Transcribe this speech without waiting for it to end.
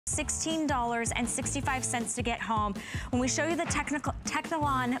$16.65 to get home. When we show you the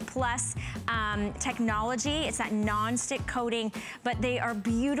Technilon Plus technology, it's that non-stick coating, but they are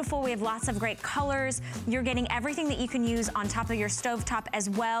beautiful. We have lots of great colors. You're getting everything that you can use on top of your stovetop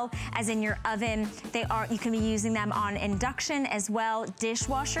as well as in your oven. You can be using them on induction as well.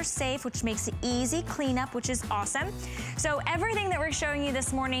 Dishwasher safe, which makes it easy cleanup, which is awesome. So everything that we're showing you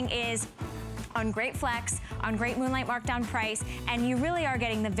this morning is on great flex, on great Moonlight Markdown price, and you really are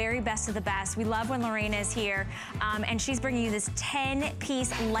getting the very best of the best. We love when Lorena is here, and she's bringing you this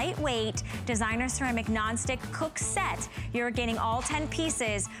 10-piece lightweight designer ceramic nonstick cook set. You're getting all 10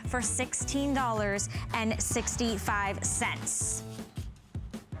 pieces for $16.65.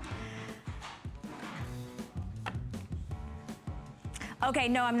 Okay,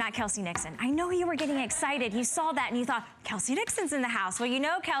 no, I'm not Kelsey Nixon. I know you were getting excited. You saw that and you thought, Kelsey Nixon's in the house. Well, you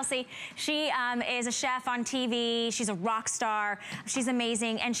know Kelsey. She is a chef on TV. She's a rock star. She's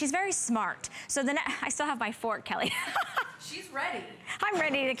amazing, and she's very smart. So I still have my fork, Kelly. She's ready. I'm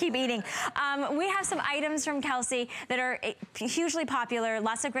ready to keep eating. We have some items from Kelsey that are hugely popular,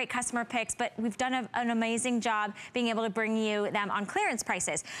 lots of great customer picks, but we've done an amazing job being able to bring you them on clearance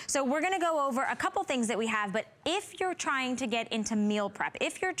prices. So we're gonna go over a couple things that we have, but if you're trying to get into meal prep,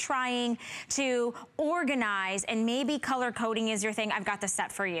 if you're trying to organize and maybe color coding is your thing, I've got the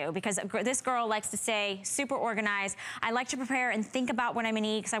set for you, because this girl likes to stay super organized. I like to prepare and think about what I'm gonna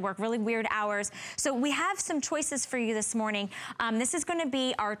eat because I work really weird hours. So we have some choices for you this morning. This is gonna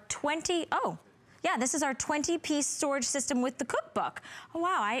be our this is our 20-piece storage system with the cookbook. Oh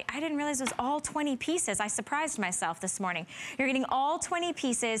wow, I didn't realize it was all 20 pieces. I surprised myself this morning. You're getting all 20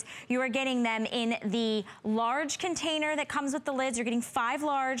 pieces. You are getting them in the large container that comes with the lids. You're getting 5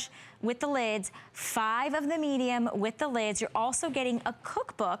 large with the lids, 5 of the medium with the lids. You're also getting a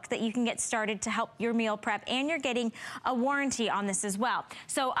cookbook that you can get started to help your meal prep, and you're getting a warranty on this as well.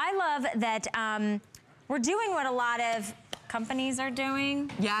 So I love that we're doing what a lot of companies are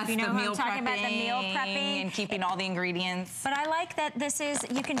doing. Yes, you know the meal talking prepping, about the meal prepping and keeping all the ingredients. But I like that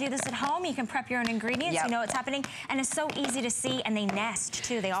you can do this at home. You can prep your own ingredients. Yep. You know what's happening, and it's so easy to see. And they nest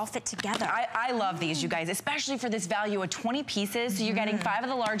too. They all fit together. I love these, you guys, especially for this value of 20 pieces. So you're getting 5 of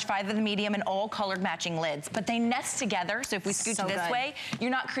the large, 5 of the medium, and all colored matching lids. But they nest together. So if we scoot this way,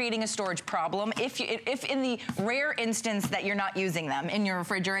 you're not creating a storage problem. If in the rare instance that you're not using them in your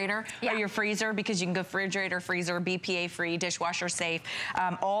refrigerator or your freezer, because you can go refrigerator, freezer, BPA free, dishwasher safe,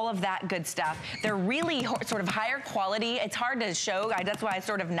 all of that good stuff. They're really sort of higher quality. It's hard to show. That's why I'm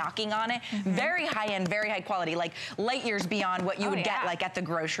sort of knocking on it. Very high end, very high quality, like light years beyond what you would get like at the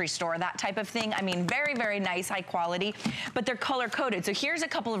grocery store, that type of thing. I mean, very, very nice, high quality, but they're color coded. So here's a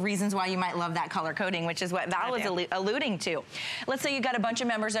couple of reasons why you might love that color coding, which is what Val was alluding to. Let's say you got a bunch of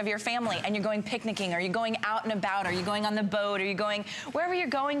members of your family and you're going picnicking, or you're going out and about, or you're going on the boat, or you're going wherever you're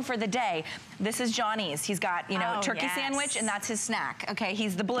going for the day. This is Johnny's. He's got, you know, turkey sandwich, and that's his snack. Okay,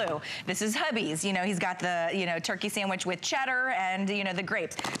 he's the blue. This is hubby's. You know, he's got the, you know, turkey sandwich with cheddar and, you know, the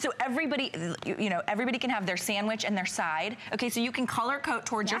grapes. So everybody, you know, everybody can have their sandwich and their side. Okay, so you can color code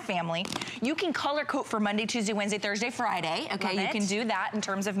towards your family. You can color code for Monday, Tuesday, Wednesday, Thursday, Friday. Okay, you can do that in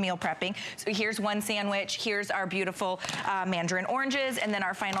terms of meal prepping. So here's one sandwich. Here's our beautiful mandarin oranges, and then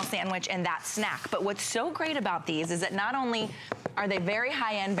our final sandwich and that snack. But what's so great about these is that not only are they very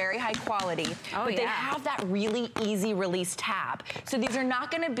high end, very high quality, but they have that really easy release tab. So these are not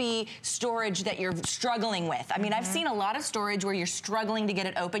gonna be storage that you're struggling with. I mean, I've seen a lot of storage where you're struggling to get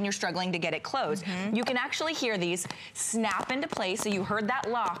it open, you're struggling to get it closed. You can actually hear these snap into place, so you heard that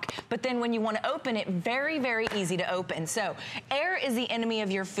lock, but then when you wanna open it, very, very easy to open. So air is the enemy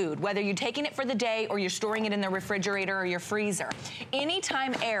of your food, whether you're taking it for the day or you're storing it in the refrigerator or your freezer.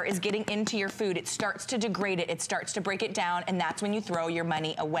 Anytime air is getting into your food, it starts to degrade it, it starts to break it down, and that's when you throw your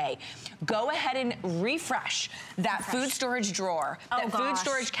money away. Go ahead and refresh that food storage drawer, that food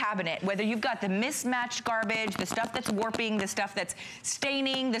storage cabinet, whether you've got the mismatched garbage, the stuff that's warping, the stuff that's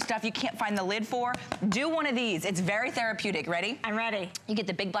staining, the stuff you can't find the lid for. Do one of these. It's very therapeutic. Ready? I'm ready. You get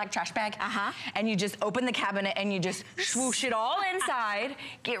the big black trash bag, and you just open the cabinet and you just swoosh it all inside,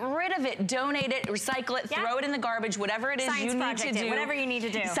 get rid of it, donate it, recycle it, throw it in the garbage, whatever it is you need to do. Whatever you need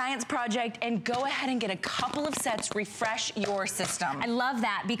to do. Science project, and go ahead and get a couple of sets, refresh your system. I love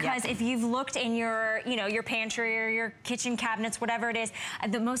that, because if you've looked in your, you know, your pantry or your your kitchen cabinets, whatever it is.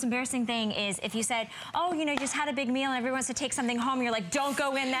 The most embarrassing thing is if you said, oh, you know, you just had a big meal and everyone wants to take something home, you're like, don't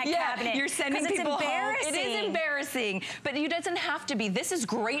go in that cabinet. You're sending people home. It is embarrassing, but it doesn't have to be. This is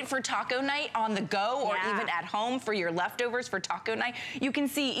great for taco night on the go or even at home for your leftovers for taco night. You can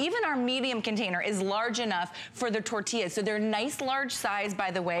see even our medium container is large enough for the tortillas. So they're nice large size,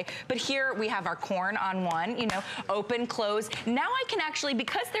 by the way, but here we have our corn on one, you know, open, close. Now I can actually,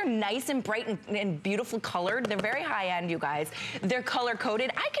 because they're nice and bright and beautiful colored, they're very high end, you guys. They're color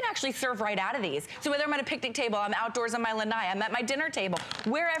coded. I can actually serve right out of these. So whether I'm at a picnic table, I'm outdoors on my lanai, I'm at my dinner table,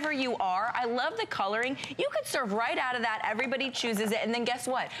 wherever you are, I love the coloring. You could serve right out of that. Everybody chooses it. And then guess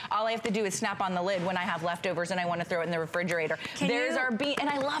what? All I have to do is snap on the lid when I have leftovers and I want to throw it in the refrigerator. There's our bean. And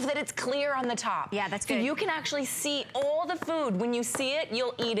I love that it's clear on the top. Yeah, that's good. So you can actually see all the food. When you see it,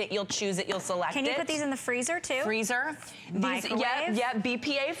 you'll eat it, you'll choose it, you'll select it. Can you put these in the freezer too? Freezer. Microwave? Yep,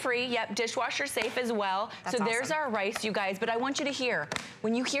 BPA free. Yep, dishwasher safe as well. That's so there's our rice, you guys. But I want you to hear,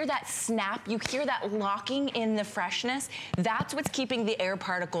 when you hear that snap, you hear that locking in the freshness. That's what's keeping the air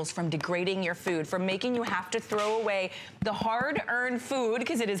particles from degrading your food, from making you have to throw away the hard-earned food,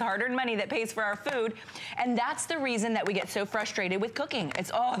 because it is hard-earned money that pays for our food. And that's the reason that we get so frustrated with cooking.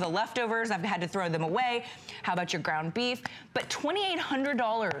 It's, oh, the leftovers, I've had to throw them away. How about your ground beef? But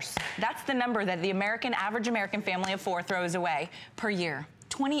 $2,800, that's the number that the average American family of 4 throws away per year.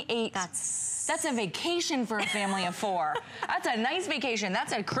 28. That's a vacation for a family of 4. That's a nice vacation.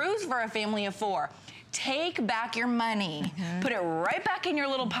 That's a cruise for a family of 4. Take back your money, put it right back in your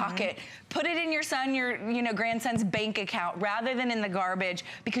little pocket, put it in your son, your grandson's bank account rather than in the garbage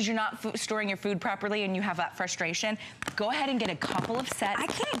because you're not storing your food properly and you have that frustration. Go ahead and get a couple of sets. I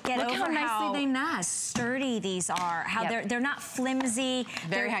can't get over how nicely they nest. Sturdy these are, how they're not flimsy,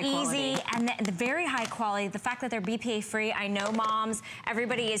 very high easy, quality. and the very high quality. The fact that they're BPA free, I know moms,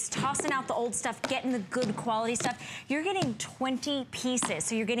 everybody is tossing out the old stuff, getting the good quality stuff. You're getting 20 pieces,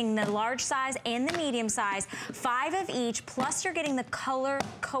 so you're getting the large size and the medium size, 5 of each, plus you're getting the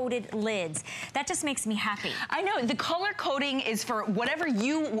color-coded lids. That just makes me happy. I know, the color coding is for whatever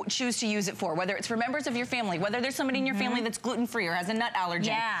you choose to use it for, whether it's for members of your family, whether there's somebody in your family that's gluten-free or has a nut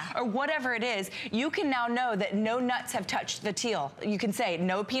allergen, or whatever it is, you can now know that no nuts have touched the teal. You can say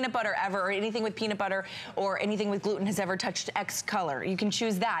no peanut butter ever, or anything with peanut butter or anything with gluten has ever touched X color. You can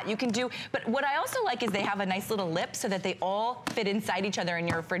choose that. You can do, but what I also like is they have a nice little lip so that they all fit inside each other in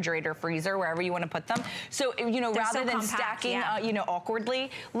your refrigerator, freezer, wherever you want to put them. So, rather than stacking,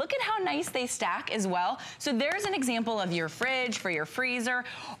 awkwardly, look at how nice they stack as well. So there's an example of your fridge for your freezer.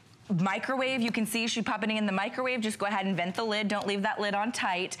 Microwave, you can see she popping it in the microwave. Just go ahead and vent the lid. Don't leave that lid on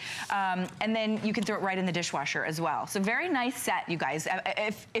tight. And then you can throw it right in the dishwasher as well. So very nice set, you guys.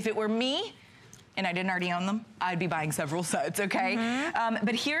 If it were me, and I didn't already own them, I'd be buying several sets, okay?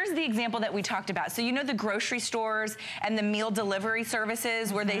 But here's the example that we talked about. So you know the grocery stores and the meal delivery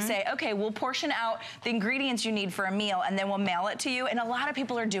services where they say, okay, we'll portion out the ingredients you need for a meal and then we'll mail it to you. And a lot of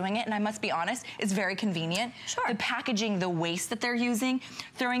people are doing it, and I must be honest, it's very convenient. The packaging, the waste that they're using,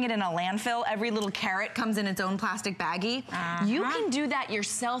 throwing it in a landfill, every little carrot comes in its own plastic baggie. You can do that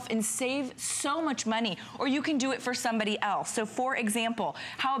yourself and save so much money, or you can do it for somebody else. So for example,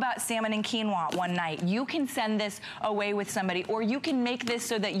 how about salmon and quinoa one night? You can send this away with somebody, or you can make this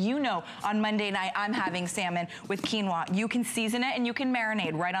so that on Monday night I'm having salmon with quinoa. You can season it and you can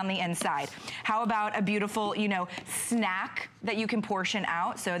marinate right on the inside. How about a beautiful, snack that you can portion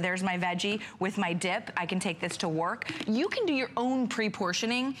out? So there's my veggie with my dip. I can take this to work. You can do your own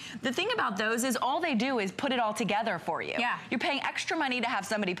pre-portioning. The thing about those is all they do is put it all together for you. You're paying extra money to have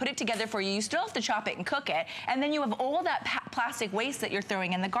somebody put it together for you. You still have to chop it and cook it, and then you have all that plastic waste that you're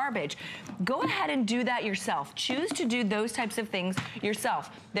throwing in the garbage. Go ahead and do that yourself. Choose to do those types of things yourself.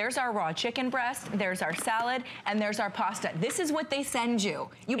 There's our raw chicken breast, there's our salad, and there's our pasta. This is what they send you.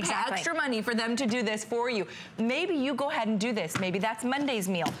 You pay extra money for them to do this for you. Maybe you go ahead and do this. Maybe that's Monday's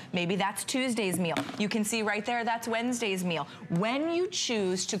meal. Maybe that's Tuesday's meal. You can see right there, that's Wednesday's meal. When you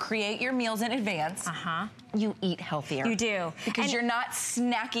choose to create your meals in advance, you eat healthier. You do. Because you're not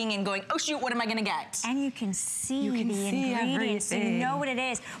snacking and going, oh shoot, what am I gonna get? And you can see the ingredients, so you know what it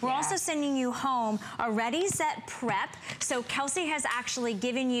is. We're also sending you home a ready set prep. So Kelsey has actually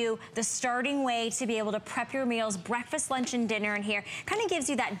given you the starting way to be able to prep your meals, breakfast, lunch, and dinner in here. Kind of gives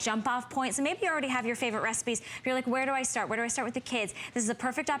you that jump off point. So maybe you already have your favorite recipes. You're like, where do I start? Where do I start with the kids? This is a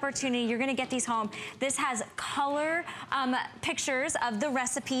perfect opportunity. You're gonna get these home. This has color pictures of the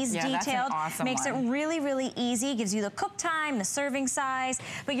recipes detailed. That's an awesome Makes it really, really easy. Gives you the cook time, the serving size,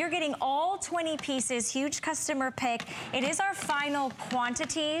 but you're getting all 20 pieces, huge customer pick. It is our final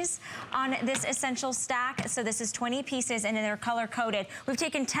quantities on this essential stack. So this is 20 pieces and they're color coded. We've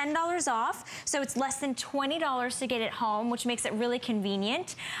taken $10 off, so it's less than $20 to get it home, which makes it really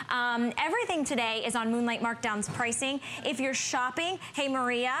convenient. Everything today is on Moonlight Markdowns pricing. If you're shopping, hey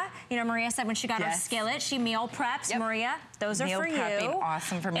Maria, you know Maria said when she got her skillet, she meal preps. Maria, those are for you. Meal prepping,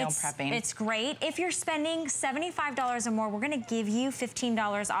 awesome for meal prepping. It's great. If you're spending $75 or more, we're gonna give you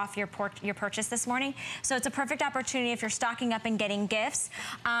 $15 off your purchase this morning. So it's a perfect opportunity if you're stocking up and getting gifts.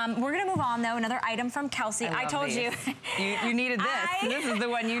 We're gonna move on though, another item from Kelsey. I told you. You needed this. This is the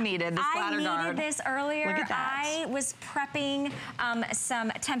one you needed, the splatter guard. I needed this earlier. Look at that. I was prepping some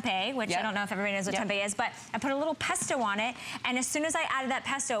tempeh, which I don't know if everybody knows what tempeh is, but I put a little pesto on it, and as soon as I added that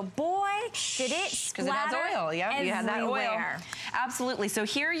pesto, boy, did it splatter. Because it has oil, you had that oil. Absolutely. So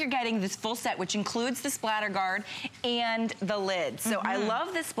here you're getting this full set, which includes the splatter guard and the lid. So I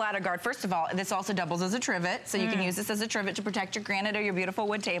love this splatter guard. First of all, this also doubles as a trivet, so you can use this as a trivet to protect your granite or your beautiful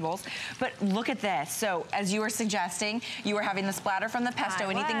wood tables. But look at this. So as you were suggesting, you were having the splatter from the pesto.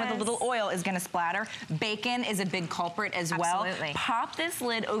 Anything with a little oil is going to splatter. Bacon is a big culprit as well. Pop this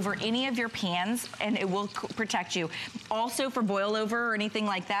lid over any of your pans and it will protect you. Also for boil over or anything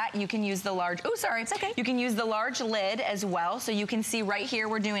like that, you can use the large, it's okay. You can use the large lid as well. So you can see right here,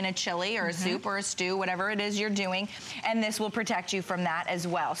 we're doing a chili or a soup or a stew, whatever it is you're doing, and this will protect you from that as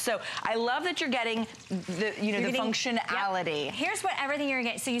well. So I love that you're getting the, the functionality. Here's what everything you're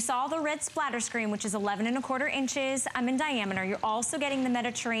getting. So you saw the red splatter screen, which is 11¼ inches in diameter. You're also getting the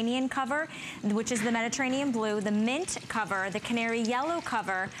Mediterranean cover, which is the Mediterranean blue, the mint cover, the canary yellow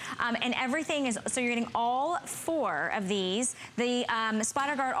cover, and everything is, so you're getting all 4 of these. The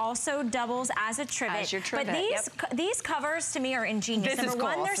splatter guard also doubles as a trivet. As your trivet, but these covers to me are ingenious. This Number is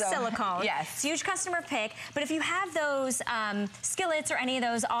one, they're silicone. Yes. It's a huge customer pick, but if you have those skillets or any of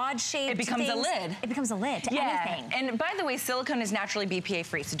those odd shaped it becomes things, a lid. It becomes a lid to anything. And by the way, silicone is naturally BPA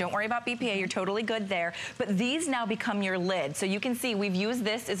free, so don't worry about BPA, you're totally good there. But these now become your lid. So you can see we've used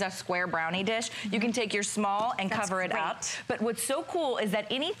this as a square brownie dish. You can take your small and cover it up. But what's so cool is that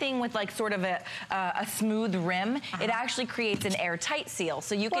anything with like sort of a smooth rim, it actually creates an airtight seal.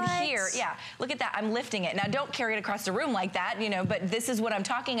 So you can hear, look at that, I'm lifting it. Now don't carry it across the room like that, but this is what I'm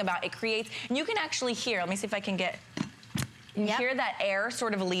talking about. It creates, and you can actually hear, let me see if I can get, you hear that air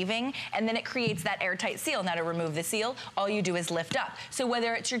sort of leaving, and then it creates that airtight seal. Now to remove the seal, all you do is lift up. So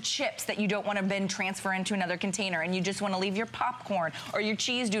whether it's your chips that you don't want to then transfer into another container and you just want to leave your popcorn or your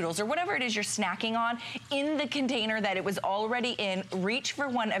cheese doodles or whatever it is you're snacking on in the container that it was already in, reach for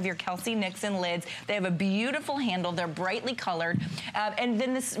one of your Kelsey Nixon lids. They have a beautiful handle. They're brightly colored. And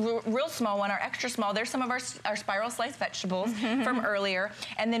then this real small one, our extra small, there's some of our spiral sliced vegetables from earlier.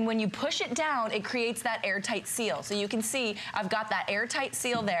 And then when you push it down, it creates that airtight seal. So you can see I've got that airtight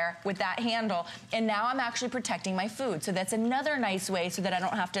seal there with that handle, and now I'm actually protecting my food. So that's another nice way so that I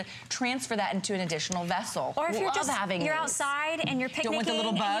don't have to transfer that into an additional vessel. Or if you're outside and you're picnicking and you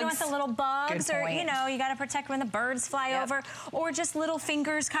don't want the little bugs, or you got to protect when the birds fly over, or just little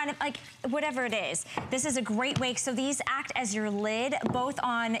fingers, kind of like whatever it is. This is a great way. So these act as your lid, both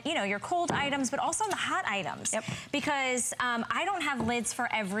on your cold items, but also on the hot items. Because I don't have lids for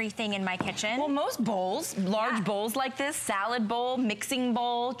everything in my kitchen. Well, most bowls, large bowls like this, salad bowl, mixing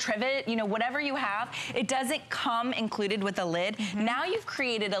bowl, trivet, whatever you have, it doesn't come included with a lid. Now you've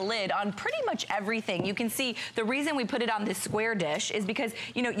created a lid on pretty much everything. You can see the reason we put it on this square dish is because,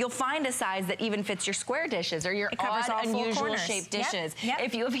 you'll find a size that even fits your square dishes or your odd, unusual shaped dishes.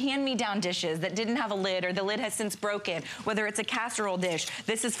 If you have hand-me-down dishes that didn't have a lid or the lid has since broken, whether it's a casserole dish,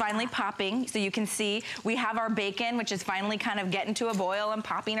 this is finally popping. So you can see we have our bacon, which is finally kind of getting to a boil and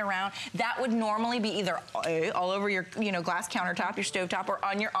popping around. That would normally be either all over your, glass countertop, your stovetop, or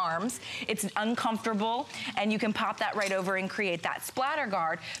on your arms. It's uncomfortable, and you can pop that right over and create that splatter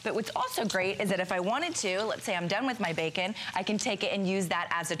guard. But what's also great is that if I wanted to, let's say I'm done with my bacon, I can take it and use that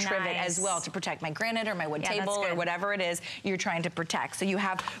as a trivet as well to protect my granite or my wood table or whatever it is you're trying to protect. So you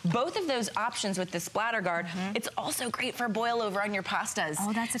have both of those options with the splatter guard. It's also great for boil over on your pastas.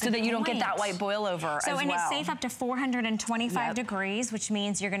 Oh, that's a good so that you don't get that white boil over as well. And it's safe up to 425 degrees, which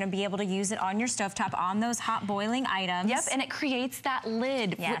means you're going to be able to use it on your stovetop on those hot boiling items. And it creates that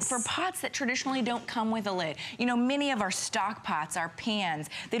lid for pots that traditionally don't come with a lid. Many of our stock pots, our pans,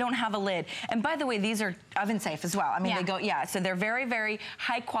 they don't have a lid. And by the way, these are oven safe as well. I mean, they go, so they're very, very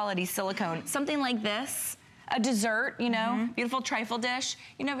high quality silicone. Something like this, a dessert, you know, beautiful trifle dish.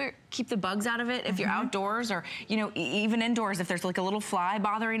 You know, keep the bugs out of it if you're outdoors, or, you know, even indoors if there's like a little fly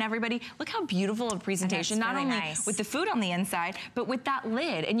bothering everybody. Look how beautiful a presentation, not really only nice. with the food on the inside, but with that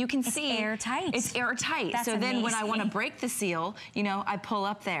lid. And you can see airtight. It's airtight. That's so then amazing. when I want to break the seal, you know, I pull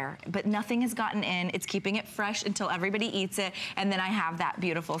up there, but nothing has gotten in. It's keeping it fresh until everybody eats it. And then I have that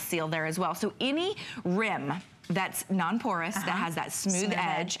beautiful seal there as well. So any rim that's non-porous, that has that smooth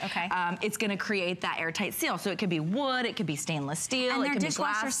edge, it's gonna create that airtight seal. So it could be wood, it could be stainless steel, and it could be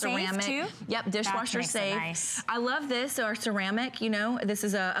glass, ceramic. Too? Yep, dishwasher safe. Nice. I love this, our ceramic, you know, this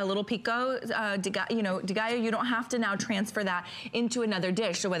is a little pico, you know, de gallo. You don't have to now transfer that into another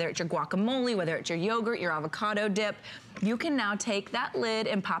dish. So whether it's your guacamole, whether it's your yogurt, your avocado dip, you can now take that lid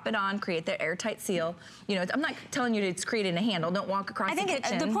and pop it on, create the airtight seal. You know, I'm not telling you it's creating a handle. Don't walk across the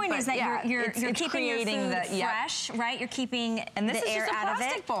kitchen. The point is that you're keeping your food fresh, right? You're keeping and this the is air just a out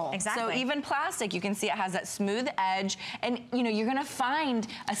plastic of it. bowl. Exactly. So even plastic, you can see it has that smooth edge. And you know, you're gonna find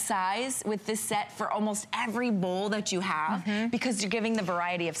a size with this set for almost every bowl that you have because you're giving the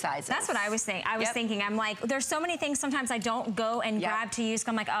variety of sizes. That's what I was saying. I was thinking, I'm like, there's so many things sometimes I don't go and grab to use.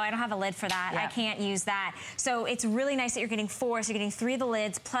 I'm like, oh, I don't have a lid for that. I can't use that. So it's really nice that you're getting 4. So you're getting 3 of the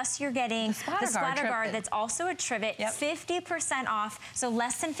lids, plus you're getting the splatter guard that's also a trivet, 50% off, so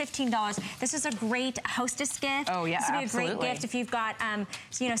less than $15. This is a great hostess gift. Oh yeah, this would be a great gift if you've got,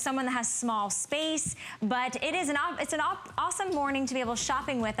 you know, someone that has small space. But it is it's an awesome morning to be able to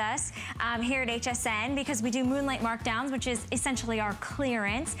shopping with us here at HSN, because we do Moonlight Markdowns, which is essentially our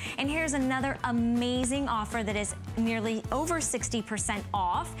clearance. And here's another amazing offer that is nearly over 60%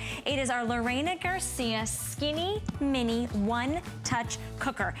 off. It is our Lorena Garcia Skinny Mini One-Touch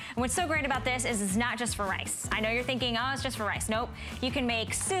Cooker. And what's so great about this is it's not just for rice. I know you're thinking, oh, it's just for rice. Nope. You can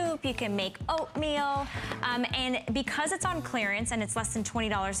make soup, you can make oatmeal, and because it's on clearance and it's less than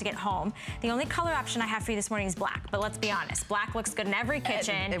 $20 to get home, the only color option I have for you this morning is black. But let's be honest, black looks good in every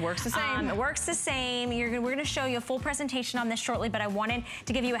kitchen. It works the same. It works the same. We're gonna show you a full presentation on this shortly, but I wanted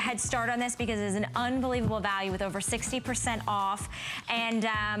to give you a head start on this because it is an unbelievable value with over 60% off. And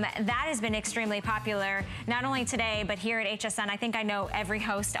that has been extremely popular, not only today, but here at HSN. I think I know every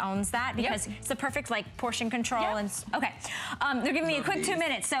host owns that because it's the perfect like portion control. And okay, they're giving me a quick 2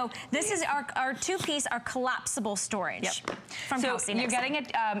 minutes. So this is our 2-piece, our collapsible storage from Kelsey. You're getting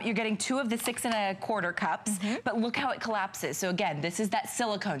it. You're getting 2 of the 6 1/4 cups, but look how it collapses. So again, this is that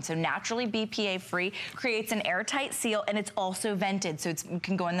silicone, so naturally BPA free, creates an airtight seal, and it's also vented, so it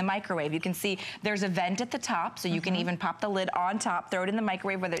can go in the microwave. You can see there's a vent at the top, so you can even pop the lid on top, throw it in the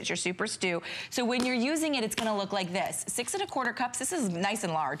microwave, whether it's your soup or stew. So when you're using it, it's gonna look like this. 6 1/4 cups, this is nice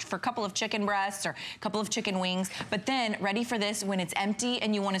and large for a couple of chicken breasts or a couple of chicken wings, but then ready for this when it's empty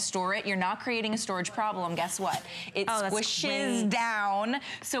and you wanna store it, you're not creating a storage problem. Guess what? It squishes down.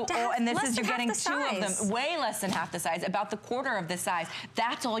 So, and this is, you're getting 2 of them, way less than half the size, about the 1/4 of the size.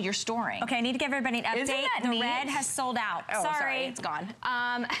 That's all you're storing. Okay, I need to give everybody an update. The red has sold out. Oh, sorry, it's gone.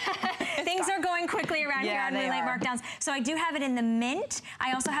 Things are going quickly around here on Moonlight Markdowns. So I do have it in the mint.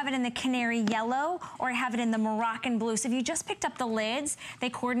 I also have it in the canary yellow, or I have it in the Moroccan blue. So if you just picked up the lids, they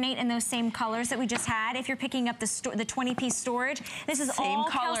coordinate in those same colors that we just had. If you're picking up the 20-piece storage, this is all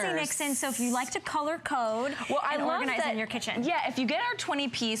Kelsey Nixon. So if you like to color code and organize in your kitchen. Yeah, if you get our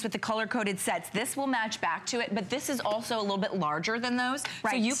 20-piece with the color-coded sets, this will match back to it, but this is also a little bit larger than those.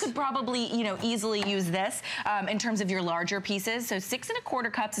 So you could probably, you know, easily use this in terms of your larger pieces. So 6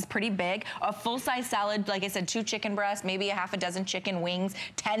 1/4 cups is pretty big. A full-size salad, like I said, 2 chicken breasts, maybe a half a dozen chicken wings,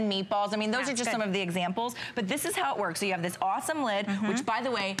 10 meatballs. I mean, those are just some of the examples, but this is how it works. So you have this awesome lid, which, by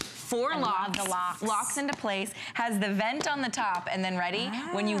the way, 4 locks into place, has the vent on the top, and then ready,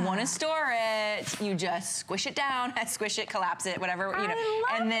 when you want to store it, you just squish it down, squish it, collapse it, whatever, you know.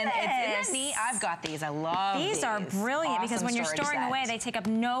 And then it's, isn't that neat? I've got these. I love these. These are brilliant because when you're storing away, they take up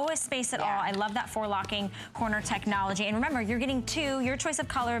no space at all. I love that 4-locking corner technology. And remember, you're getting 2, your choice of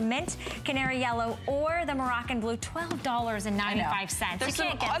color, mint, canary yellow, or the Moroccan blue, $12.95. There's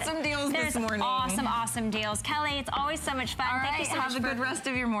some awesome deals this morning. Awesome, awesome deals. Kelly, it's always so much fun. Thank you so much. Have a good rest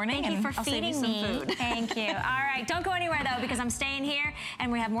of your morning. Thank you for feeding me. Food. Thank you. All right, don't go anywhere though, because I'm staying here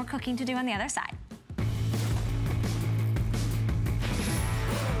and we have more cooking to do on the other side.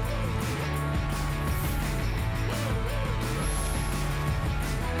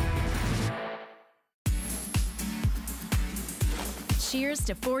 Cheers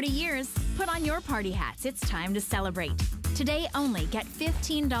to 40 years. Put on your party hats. It's time to celebrate. Today only, get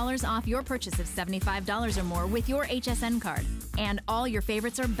 $15 off your purchase of $75 or more with your HSN card. And all your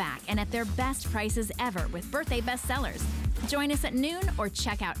favorites are back and at their best prices ever with birthday bestsellers. Join us at noon or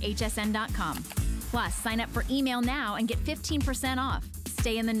check out hsn.com. Plus, sign up for email now and get 15% off.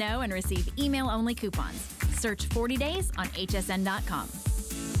 Stay in the know and receive email-only coupons. Search 40 Days on hsn.com.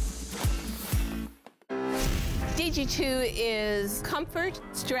 DG2 is comfort,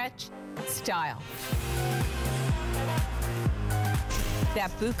 stretch, style. That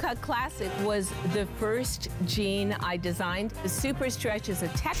bootcut classic was the first jean I designed. The Super Stretch is a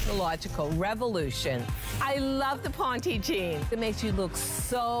technological revolution. I love the Ponte jean. It makes you look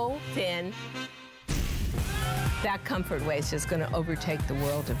so thin. That comfort waist is going to overtake the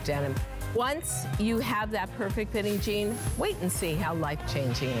world of denim. Once you have that perfect fitting jean, wait and see how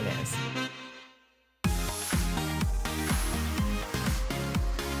life-changing it is.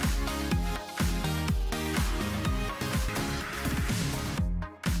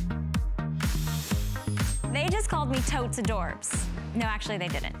 They just called me Totes Adorbs. No, actually they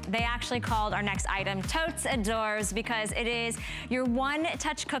didn't. They actually called our next item Totes Adorbs because it is your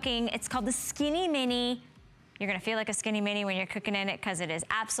one-touch cooking. It's called the Skinny Mini. You're gonna feel like a Skinny Mini when you're cooking in it because it is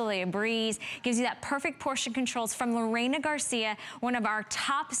absolutely a breeze. Gives you that perfect portion controls from Lorena Garcia, one of our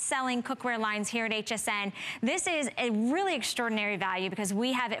top selling cookware lines here at HSN. This is a really extraordinary value because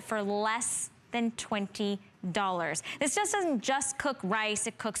we have it for less than $20. This just doesn't just cook rice,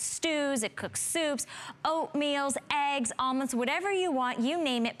 it cooks stews, it cooks soups, oatmeals, eggs, almonds, whatever you want, you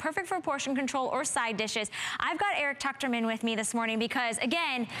name it, perfect for portion control or side dishes. I've got Eric Tuchterman with me this morning because,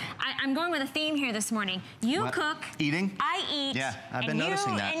 again, I'm going with a theme here this morning. You cook. Eating? I eat. Yeah, I've been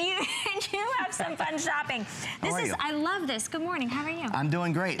noticing that. And you have some fun shopping. I love this. Good morning, how are you? I'm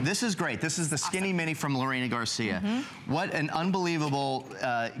doing great. This is great. This is the Skinny Mini from Lorena Garcia. What an unbelievable,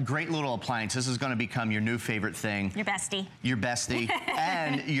 great little appliance. This is going to become your new favorite thing. Your bestie. Your bestie.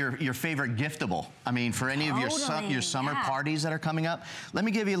 And your favorite giftable. I mean, for any of your summer parties that are coming up. Let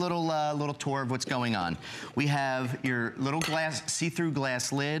me give you a little tour of what's going on. We have your little glass, see-through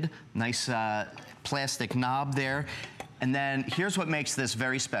glass lid, nice plastic knob there. And then here's what makes this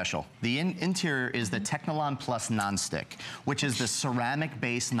very special. The interior is the Technilon Plus nonstick, which is the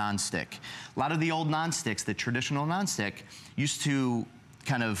ceramic-based nonstick. A lot of the old nonsticks, the traditional nonstick, used to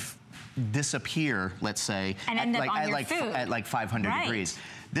kind of disappear, let's say, and end up on your food. At like 500 degrees.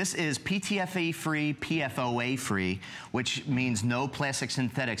 This is PTFE free, PFOA free, which means no plastic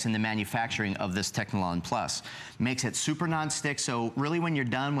synthetics in the manufacturing of this Technilon Plus. Makes it super non-stick, so really when you're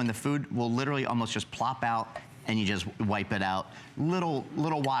done, when the food will literally almost just plop out and you just wipe it out. Little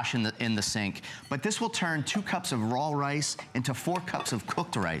wash in the sink. But this will turn 2 cups of raw rice into 4 cups of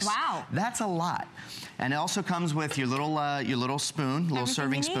cooked rice. Wow. That's a lot. And it also comes with your little spoon, little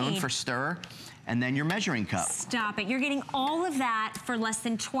serving spoon for stir, and then your measuring cup. Stop it. You're getting all of that for less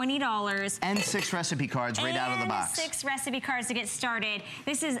than $20. And 6 recipe cards right out of the box. 6 recipe cards to get started.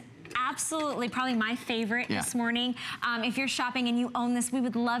 This is absolutely probably my favorite this morning. If you're shopping and you own this, we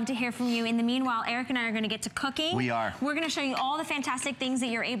would love to hear from you. In the meanwhile, Eric and I are going to get to cooking. We are. We're going to show you all the fantastic things that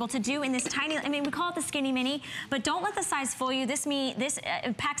you're able to do in this tiny, I mean, we call it the Skinny Mini, but don't let the size fool you. This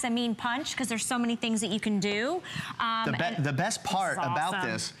packs a mean punch because there's so many things that you can do. The best part about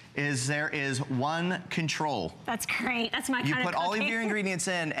this is there is one control. That's great. That's my kind of cooking. You put all of your ingredients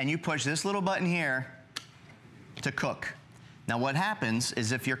in and you push this little button here to cook. Now what happens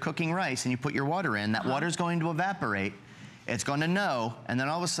is if you're cooking rice and you put your water in, that water is going to evaporate, it's going to know, and then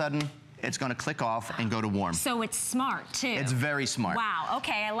all of a sudden, it's going to click off and go to warm. So it's smart, too. It's very smart. Wow,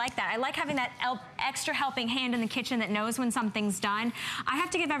 okay, I like that. I like having that extra helping hand in the kitchen that knows when something's done. I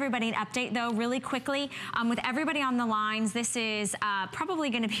have to give everybody an update, though, really quickly. With everybody on the lines, this is probably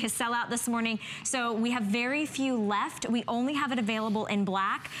going to be a sellout this morning. So we have very few left. We only have it available in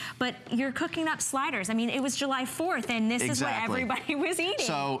black, but you're cooking up sliders. I mean, it was July 4th, and this is what everybody was eating.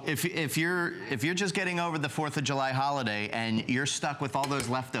 So if you're just getting over the 4th of July holiday and you're stuck with all those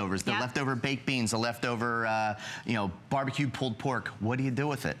leftovers, the leftover baked beans, the leftover, barbecue pulled pork, what do you do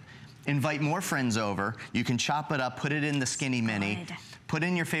with it? Invite more friends over. You can chop it up, put it in the Skinny Mini, put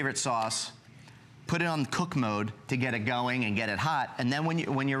in your favorite sauce, put it on cook mode to get it going and get it hot. And then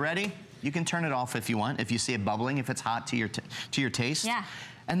when you're ready, you can turn it off if you want, if you see it bubbling, if it's hot to your taste. Yeah.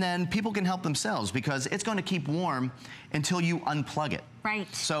 And then people can help themselves because it's going to keep warm until you unplug it.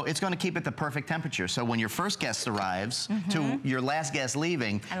 Right. So it's going to keep it the perfect temperature. So when your first guest arrives to your last guest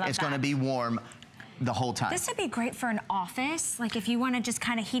leaving, it's going to be warm the whole time. This would be great for an office. Like if you want to just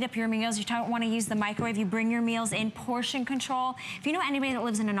kind of heat up your meals, you don't want to use the microwave, you bring your meals in, portion control. If you know anybody that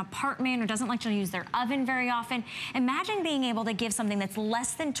lives in an apartment or doesn't like to use their oven very often, imagine being able to give something that's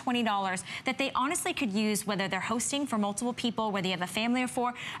less than $20 that they honestly could use whether they're hosting for multiple people, whether you have a family of 4,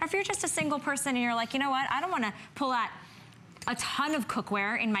 or if you're just a single person and you're like, you know what, I don't want to pull out a ton of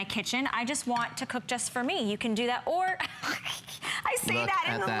cookware in my kitchen. I just want to cook just for me. You can do that, or I say Look that,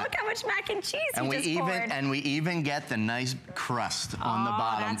 and at that. look how much mac and cheese and we just poured. And we even get the nice crust on the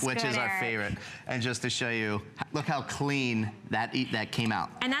bottom, which good, is our Eric. favorite. And just to show you, look how clean that came out.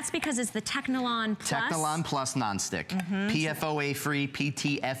 And that's because it's the Technilon Plus. Technilon Plus nonstick. PFOA free,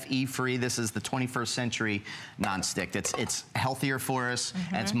 PTFE free. This is the 21st century nonstick. It's healthier for us,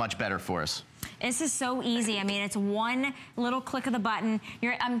 and it's much better for us. This is so easy. I mean, it's one little click of the button.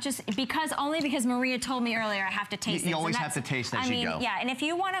 Only because Maria told me earlier I have to taste it. You always have to taste as you go. Yeah, and if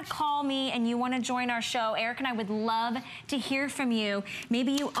you want to call me and you want to join our show, Eric and I would love to hear from you.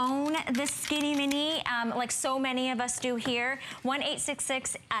 Maybe you own this Skinny Mini, like so many of us do here.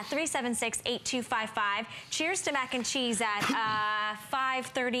 1-866-376-8255. Cheers to mac and cheese at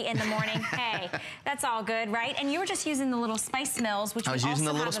 5:30 in the morning. Hey, that's all good, right? And you were just using the little spice mills, which I was using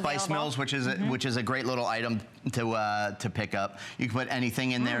the little spice mills, which is a great little item to pick up. You can put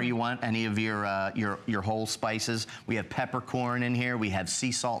anything in there you want, any of your whole spices. We have peppercorn in here. We have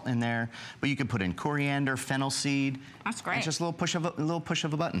sea salt in there, but you can put in coriander, fennel seed. That's great. It's just a little push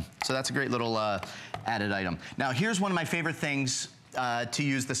of a button. So that's a great little added item. Now here's one of my favorite things to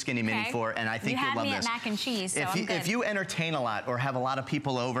use the Skinny Mini for, and I think you'll love this. You had me at mac and cheese, so I'm good. If you entertain a lot or have a lot of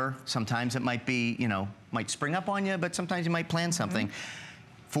people over, sometimes it might be, might spring up on you, but sometimes you might plan something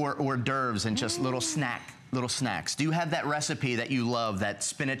for hors d'oeuvres and just little snacks. Do you have that recipe that you love, that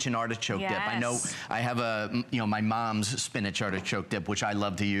spinach and artichoke dip? I know I have my mom's spinach artichoke dip, which I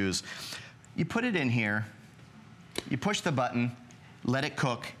love to use. You put it in here, you push the button, let it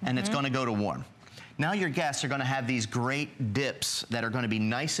cook, and it's gonna go to warm. Now your guests are gonna have these great dips that are gonna be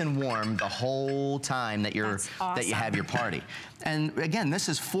nice and warm the whole time that you have your party. And again, this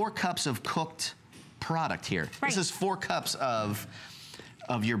is 4 cups of cooked product here. This is 4 cups of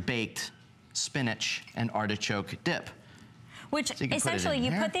your baked spinach and artichoke dip. Which essentially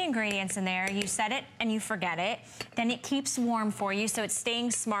you put the ingredients in there, you set it and you forget it, then it keeps warm for you, so it's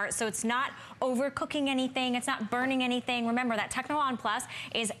staying smart, so it's not overcooking anything, it's not burning anything. Remember that Technilon Plus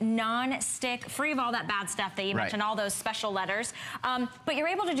is non-stick, free of all that bad stuff that you mentioned, all those special letters. But you're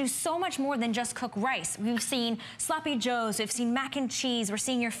able to do so much more than just cook rice. We've seen sloppy joes, we've seen mac and cheese, we're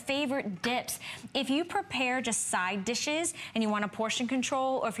seeing your favorite dips. If you prepare just side dishes and you want a portion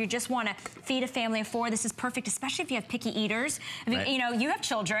control, or if you just want to feed a family of 4, this is perfect, especially if you have picky eaters. You have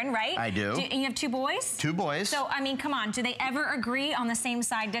children, right? I do. And you have 2 boys? 2 boys. So, I mean, come on, do they ever agree on the same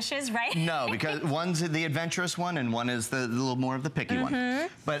side dishes, right? No, because one's the adventurous one and one is the little more of the picky one.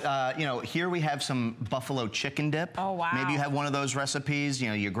 But, here we have some buffalo chicken dip. Oh, wow. Maybe you have one of those recipes,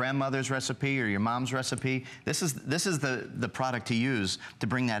 your grandmother's recipe or your mom's recipe. This is the product to use to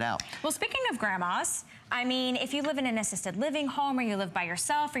bring that out. Well, speaking of grandmas, I mean, if you live in an assisted living home, or you live by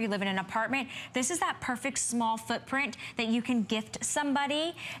yourself, or you live in an apartment, this is that perfect small footprint that you can gift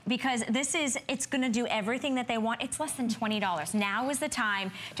somebody, because it's gonna do everything that they want. It's less than $20. Now is the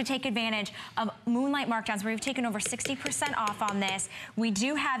time to take advantage of Moonlight Markdowns, where we've taken over 60% off on this. We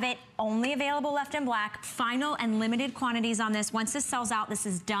do have it only available left in black, final and limited quantities on this. Once this sells out, this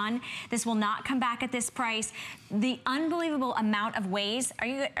is done. This will not come back at this price. The unbelievable amount of ways.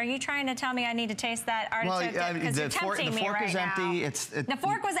 Are you trying to tell me I need to taste that artichoke dip? Because you're tempting me right now. The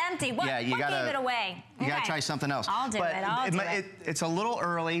fork was empty. What gave it away? You gotta try something else. I'll do it. It's a little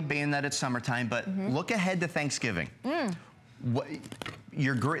early, being that it's summertime, but look ahead to Thanksgiving.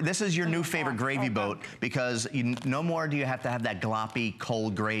 This is your new favorite gravy boat, because no more do you have to have that gloppy,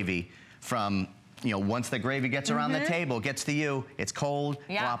 cold gravy from, once the gravy gets around the table, gets to you, it's cold,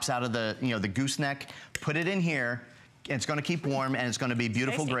 glops out of the, the gooseneck. Put it in here. It's going to keep warm, and it's going to be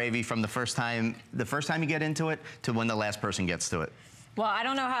beautiful gravy from the first time you get into it to when the last person gets to it. Well, I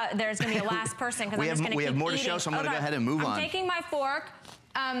don't know how there's going to be a last person, because I'm just going to keep eating. We have more to show, so I'm going to go ahead and move on. I'm taking my fork.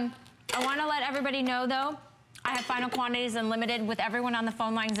 I want to let everybody know, though, I have final quantities and limited with everyone on the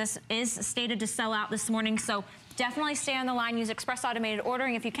phone lines. This is stated to sell out this morning, so definitely stay on the line. Use express automated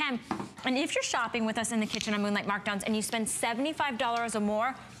ordering if you can. And if you're shopping with us in the kitchen on Moonlight Markdowns and you spend $75 or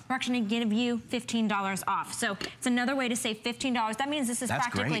more, we're actually going to give you $15 off. So it's another way to save $15. That means this is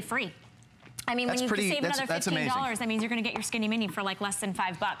practically free. I mean, when you save another $15, that means you're going to get your Skinny Mini for like less than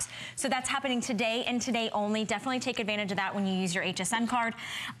 $5. So that's happening today and today only. Definitely take advantage of that when you use your HSN card.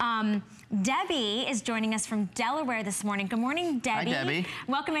 Debbie is joining us from Delaware this morning. Good morning, Debbie. Hi, Debbie.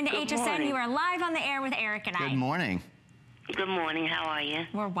 Welcome into HSN. Morning. You are live on the air with Eric and I. Good morning. Good morning. How are you?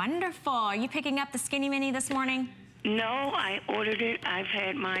 We're wonderful. Are you picking up the Skinny Mini this morning? No, I ordered it. I've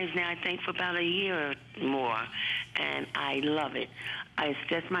had mine now, I think, for about a year or more, and I love it. It's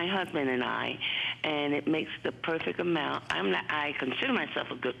just my husband and I, and it makes the perfect amount. I consider myself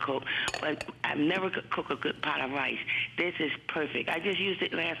a good cook, but I've never cooked a good pot of rice. This is perfect. I just used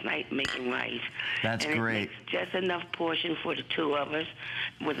it last night making rice. That's great. It makes just enough portion for the two of us,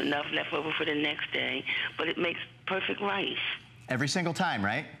 with enough left over for the next day, but it makes perfect rice. Every single time,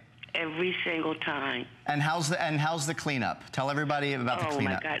 right? Every single time. And how's the cleanup? Tell everybody about the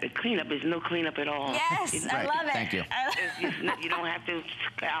cleanup. Oh my God, the cleanup is no cleanup at all. Yes, I love it. Thank you. You don't have to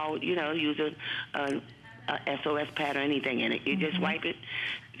scour, use a SOS pad or anything in it. You just wipe it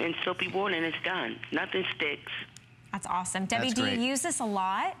in soapy water and it's done. Nothing sticks. That's awesome. Debbie, do you use this a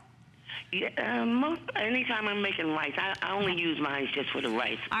lot? Yeah, anytime I'm making rice, I only use mine just for the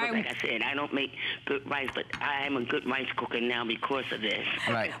rice. Like I said, I don't make good rice, but I am a good rice cooker now because of this.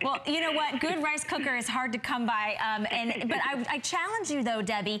 Right. Well, you know what? Good rice cooker is hard to come by. But I challenge you, though,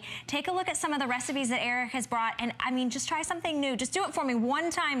 Debbie, take a look at some of the recipes that Eric has brought. And, I mean, just try something new. Just do it for me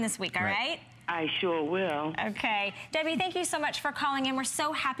one time this week, all right? I sure will. Okay. Debbie, thank you so much for calling in. We're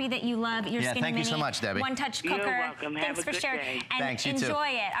so happy that you love your Skinny thank Mini you so much, Debbie. one-touch cooker. You're welcome. Thanks for sharing. Day. And thanks, you enjoy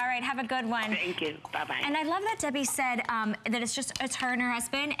too. it. All right, have a good one. Thank you. Bye-bye. And I love that Debbie said that it's just her and her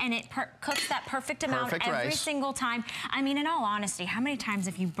husband, and it cooks that perfect amount every single time. I mean, in all honesty, how many times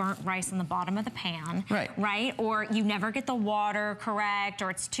have you burnt rice on the bottom of the pan? Right? Or you never get the water correct, or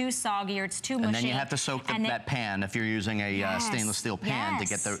it's too soggy, or it's too mushy. And then you have to soak that pan if you're using a stainless steel pan to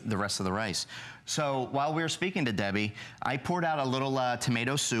get the rest of the rice. So while we were speaking to Debbie, I poured out a little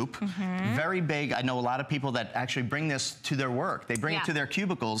tomato soup, very big. I know a lot of people that actually bring this to their work. They bring it to their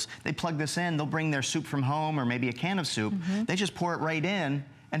cubicles. They plug this in. They'll bring their soup from home or maybe a can of soup. They just pour it right in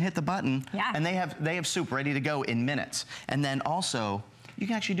and hit the button, and they have soup ready to go in minutes. And then also, you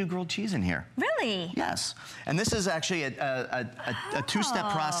can actually do grilled cheese in here. Really? Yes. And this is actually a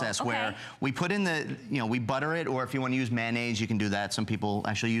two-step process where we put in we butter it, or if you want to use mayonnaise, you can do that. Some people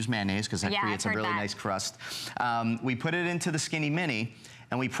actually use mayonnaise because that creates a really nice crust. We put it into the Skinny Mini,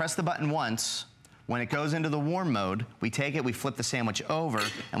 and we press the button once. When it goes into the warm mode, we take it, we flip the sandwich over,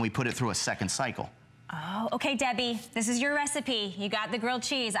 and we put it through a second cycle. Oh, okay, Debbie, this is your recipe. You got the grilled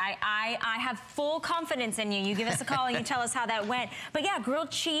cheese. I have full confidence in you. You give us a call and you tell us how that went. But yeah,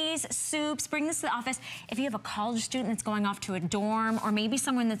 grilled cheese, soups, bring this to the office. If you have a college student that's going off to a dorm, or maybe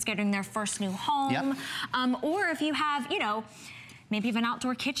someone that's getting their first new home, or if you have, maybe you have an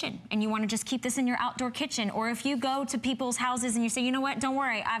outdoor kitchen and you want to just keep this in your outdoor kitchen. Or if you go to people's houses and you say, you know what, don't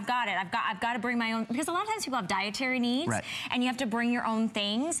worry, I've got it. I've got to bring my own, because a lot of times people have dietary needs and you have to bring your own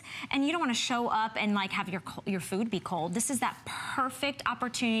things, and you don't want to show up and like have your food be cold. This is that perfect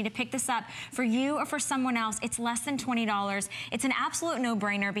opportunity to pick this up for you or for someone else. It's less than $20. It's an absolute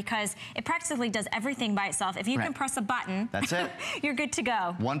no-brainer because it practically does everything by itself. If you can press a button, that's it. You're good to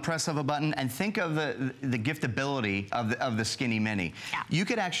go. One press of a button, and think of the giftability of the Skinny Mini. You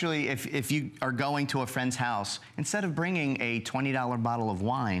could actually, if you are going to a friend's house, instead of bringing a $20 bottle of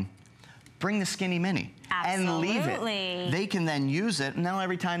wine, bring the Skinny Mini and leave it. They can then use it. And now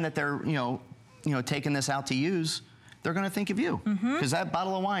every time that they're taking this out to use, they're going to think of you, because that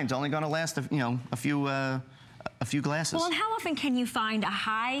bottle of wine's only going to last a few glasses. Well, and how often can you find a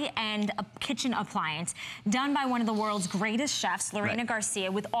high-end kitchen appliance done by one of the world's greatest chefs, Lorena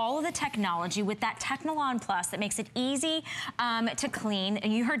Garcia, with all of the technology, with that Technolon Plus that makes it easy to clean?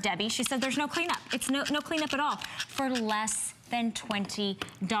 And you heard Debbie, she said there's no cleanup. It's no cleanup at all for less than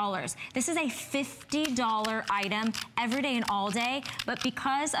 $20. This is a $50 item every day and all day, but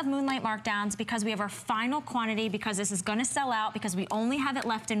because of Moonlight Markdowns, because we have our final quantity, because this is gonna sell out, because we only have it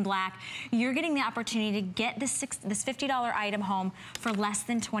left in black, you're getting the opportunity to get this $50 item home for less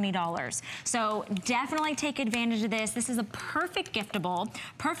than $20. So definitely take advantage of this. This is a perfect giftable,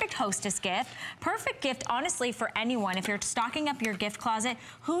 perfect hostess gift, perfect gift, honestly, for anyone. If you're stocking up your gift closet,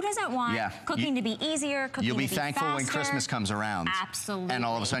 who doesn't want cooking to be easier, cooking to be faster? You'll be thankful when Christmas comes around. Absolutely. And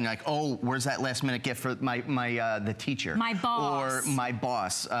all of a sudden you're like, oh, where's that last minute gift for the teacher? My boss. Or my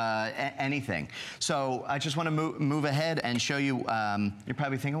boss, anything. So I just want to move ahead and show you, you're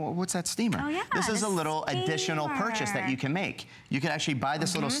probably thinking, well, what's that steamer? Oh yeah, this is a little additional purchase that you can make. You can actually buy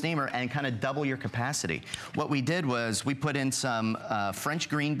this little steamer and kind of double your capacity. What we did was we put in some French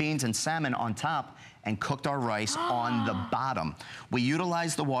green beans and salmon on top and cooked our rice on the bottom. We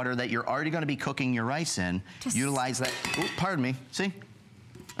utilized the water that you're already going to be cooking your rice in. Utilize that. Ooh, pardon me. See?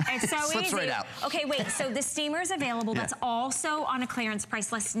 It's so Slips easy. right out. Okay, wait, so the steamer is available. That's also on a clearance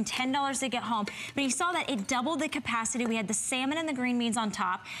price, less than $10 to get home. But you saw that it doubled the capacity. We had the salmon and the green beans on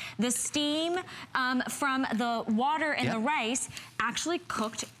top. The steam from the water and the rice actually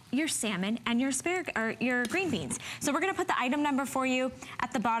cooked your salmon and your your green beans. So we're gonna put the item number for you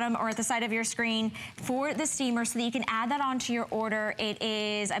at the bottom or at the side of your screen for the steamer so that you can add that onto your order. It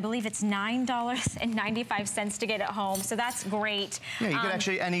is, I believe it's $9.95 to get it home. So that's great.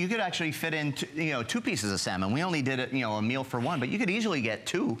 Yeah, you could actually fit in, two pieces of salmon. We only did it, a meal for one, but you could easily get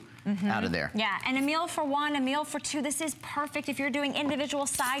two. Out of there. Yeah, and a meal for one, a meal for two. This is perfect if you're doing individual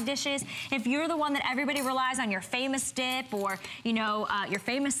side dishes. If you're the one that everybody relies on, your famous dip or, your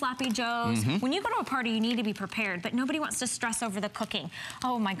famous sloppy joes. When you go to a party, you need to be prepared, but nobody wants to stress over the cooking.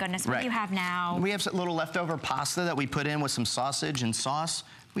 Oh my goodness, what do you have now? We have a little leftover pasta that we put in with some sausage and sauce.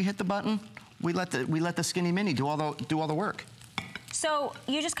 We hit the button. We let the Skinny Mini do all the work. So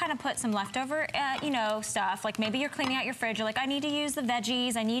you just kind of put some leftover, stuff. Like maybe you're cleaning out your fridge. You're like, I need to use the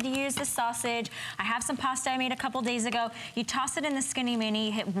veggies. I need to use the sausage. I have some pasta I made a couple days ago. You toss it in the Skinny Mini,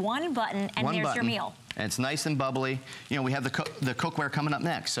 you hit one button, and there's your meal. And it's nice and bubbly. We have the cookware coming up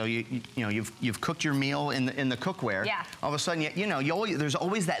next. So you've cooked your meal in the cookware. Yeah. All of a sudden, there's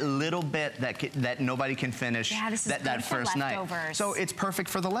always that little bit that nobody can finish. Yeah, this is that first night. So it's perfect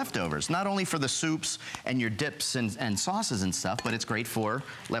for the leftovers. Not only for the soups and your dips and sauces and stuff, but it's great for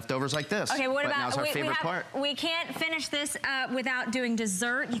leftovers like this. Okay, what about now's our favorite part? We can't finish this without doing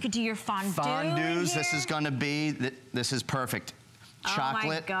dessert. You could do your fondue. Fondues. This is going to be. This is perfect. Chocolate. Oh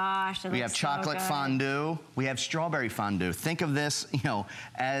my gosh, we have chocolate fondue. We have strawberry fondue. Think of this,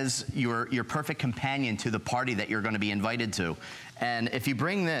 as your perfect companion to the party that you're going to be invited to. And if you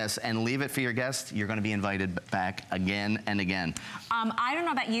bring this and leave it for your guests, you're going to be invited back again and again. I don't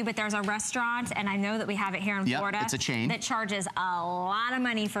know about you, but there's a restaurant, and I know that we have it here in Florida. It's a chain that charges a lot of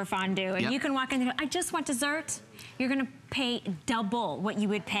money for fondue. And you can walk in and go, I just want dessert. You're going to pay double what you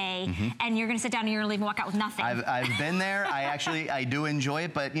would pay, and you're going to sit down and you're going to leave and walk out with nothing. I've been there. I do enjoy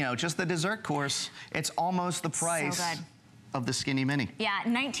it, but just the dessert course, it's almost the price. So good. Of the Skinny Mini. Yeah,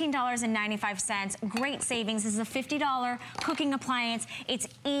 $19.95. Great savings. This is a $50 cooking appliance. It's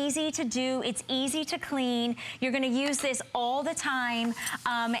easy to do. It's easy to clean. You're going to use this all the time.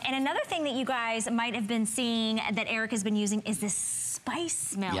 And another thing that you guys might have been seeing that Eric has been using is this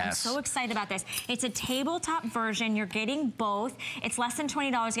spice mill. Yes. I'm so excited about this. It's a tabletop version. You're getting both. It's less than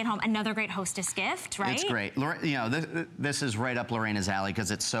 $20 to get home. Another great hostess gift, right? It's great. This is right up Lorena's alley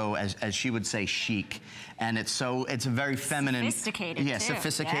because it's so, as she would say, chic. And it's very feminine. Sophisticated, yeah, too.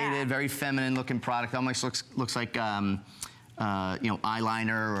 Sophisticated, very feminine looking product. Almost looks like eyeliner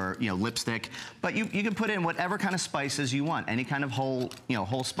or lipstick. But you can put in whatever kind of spices you want, any kind of whole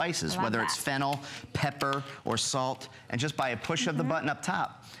spices, whether it's fennel, pepper, or salt. And just by a push of the button up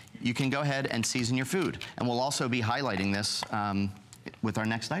top, you can go ahead and season your food. And we'll also be highlighting this with our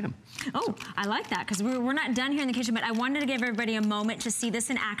next item. Oh, I like that, because we're not done here in the kitchen, but I wanted to give everybody a moment to see this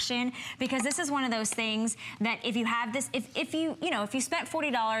in action, because this is one of those things that if you have this, if you spent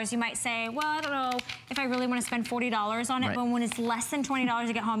 $40, you might say, well, I don't know if I really want to spend $40 on it, but when it's less than $20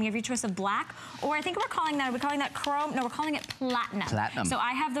 to get home, you have your choice of black, or I think we're calling that chrome, no, we're calling it platinum. Platinum. So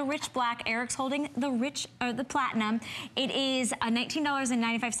I have the rich black, Eric's holding the platinum. It is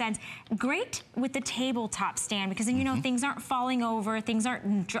 $19.95. Great with the tabletop stand, because then things aren't falling over, things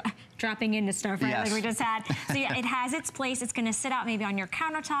aren't dropping into stuff, right? Yes. Like we just had. So yeah, it has its place. It's gonna sit out maybe on your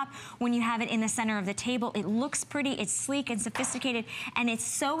countertop. When you have it in the center of the table, it looks pretty, it's sleek and sophisticated, and it's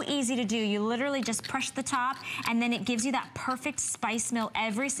so easy to do. You literally just push the top, and then it gives you that perfect spice mill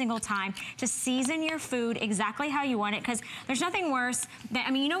every single time to season your food exactly how you want it, because there's nothing worse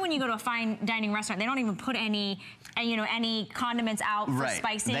than, when you go to a fine dining restaurant, they don't even put any condiments out for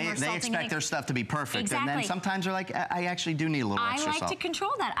spicing or salting. They expect their stuff to be perfect. Exactly. And then sometimes they're like, I actually do need a little extra salt. I like to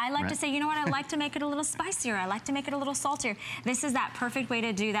control that. I like to say, you know what, I like to make it a little spicier. I like to make it a little saltier. This is that perfect way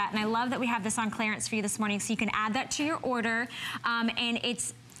to do that. And I love that we have this on clearance for you this morning, so you can add that to your order. And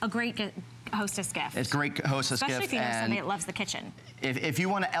it's a great hostess gift. It's a great hostess gift. Especially if you know somebody that loves the kitchen. If you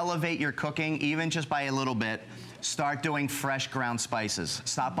want to elevate your cooking, even just by a little bit, start doing fresh ground spices.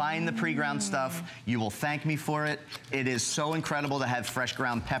 Stop buying the pre-ground stuff. You will thank me for it. It is so incredible to have fresh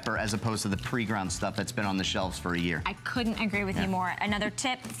ground pepper as opposed to the pre-ground stuff that's been on the shelves for a year. I couldn't agree with you more. Another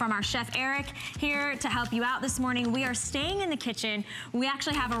tip from our chef Eric here to help you out this morning. We are staying in the kitchen. We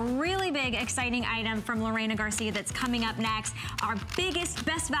actually have a really big, exciting item from Lorena Garcia that's coming up next. Our biggest,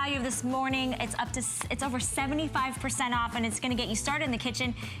 best value of this morning. It's over 75% off, and it's going to get you started in the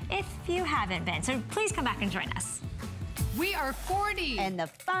kitchen if you haven't been. So please come back and join us. We are 40. And the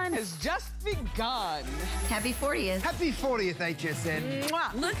fun has just begun. Happy 40th. Happy 40th, HSN.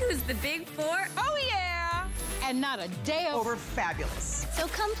 Mwah. Look who's the big four. Oh, yeah. and not a day over fabulous. So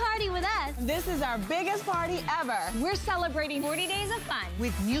come party with us. This is our biggest party ever. We're celebrating 40 days of fun.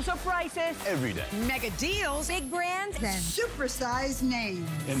 with new surprises Every day. mega deals, Big brands. Supersized names.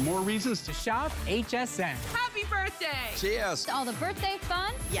 And more reasons to shop HSN. happy birthday. Cheers. All the birthday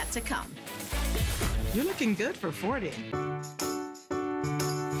fun. Yet to come. You're looking good for 40.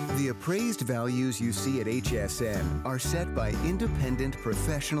 The appraised values you see at HSN are set by independent,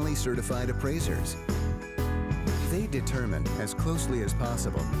 professionally certified appraisers. They determine, as closely as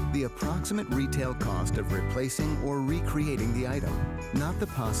possible, the approximate retail cost of replacing or recreating the item, not the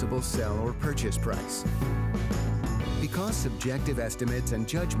possible sell or purchase price. Because subjective estimates and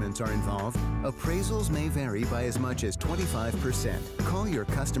judgments are involved, appraisals may vary by as much as 25%. Call your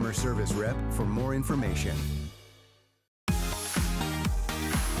customer service rep for more information.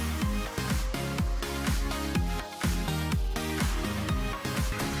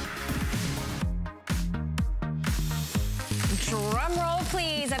 Drum roll,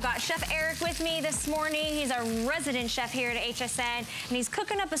 please. I've got Chef Eric with me this morning. He's our resident chef here at HSN, and he's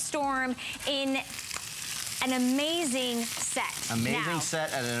cooking up a storm in an amazing set. Amazing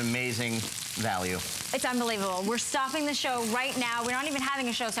set at an amazing value. It's unbelievable. We're stopping the show right now. We're not even having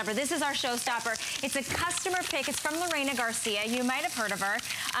a showstopper. This is our showstopper. It's a customer pick. It's from Lorena Garcia. You might have heard of her.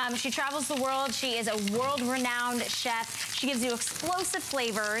 She travels the world. She is a world-renowned chef. She gives you explosive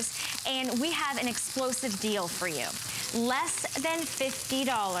flavors, and we have an explosive deal for you. Less than $50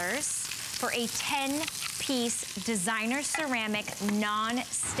 for a 10-piece designer ceramic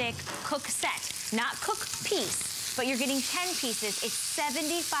non-stick cook set. Not cook piece, but you're getting 10 pieces. It's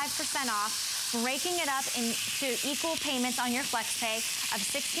 75% off. Breaking it up into equal payments on your FlexPay of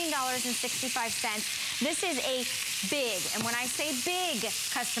 $16.65. This is a big, and when I say big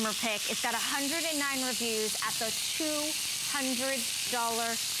customer pick, it's got 109 reviews at the $200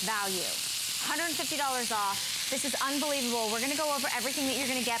 value. $150 off. This is unbelievable. We're gonna go over everything that you're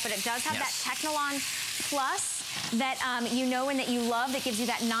gonna get, but it does have that Technilon Plus that you know and that you love, that gives you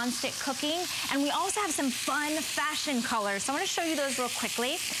that non-stick cooking. And we also have some fun fashion colors. So I want to show you those real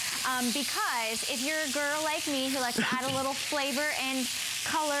quickly because if you're a girl like me who likes to add a little flavor and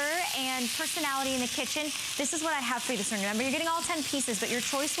color and personality in the kitchen, this is what I have for you this morning. Remember, you're getting all 10 pieces, but your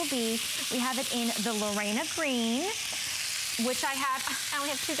choice will be, we have it in the Lorena Green, which I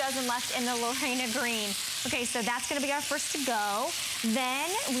only have 2 dozen left in the Lorena Green. Okay, so that's gonna be our first to go. Then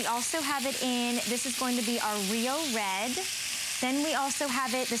we also have it in, this is going to be our Rio Red. Then we also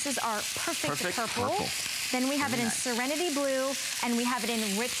have it, this is our Perfect Purple. Then we have it in Serenity Blue, and we have it in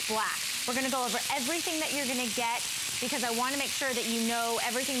Rich Black. We're gonna go over everything that you're gonna get because I wanna make sure that you know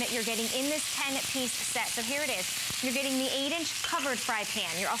everything that you're getting in this 10-piece set. So here it is. You're getting the 8-inch covered fry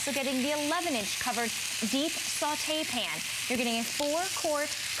pan. You're also getting the 11-inch covered deep saute pan. You're getting a 4-quart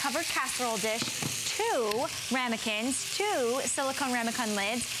covered casserole dish, 2 ramekins, 2 silicone ramekin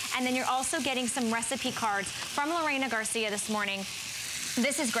lids, and then you're also getting some recipe cards from Lorena Garcia this morning.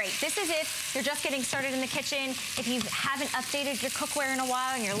 This is great. This is if you're just getting started in the kitchen, if you haven't updated your cookware in a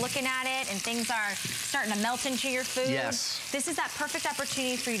while and you're looking at it and things are starting to melt into your food. Yes. This is that perfect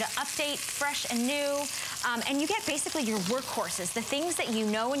opportunity for you to update fresh and new. And you get basically your workhorses, the things that you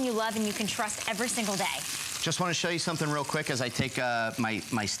know and you love and you can trust every single day. Just want to show you something real quick as I take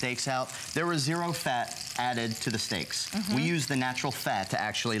my steaks out. There was 0 fat added to the steaks. We use the natural fat to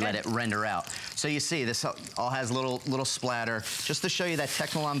actually let it render out. So you see, this all has little splatter. Just to show you that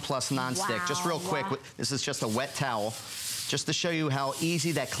Technilon Plus non-stick, just real quick, this is just a wet towel, just to show you how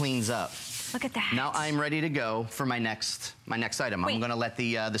easy that cleans up. Look at that. Now I'm ready to go for my next item. Wait. I'm gonna let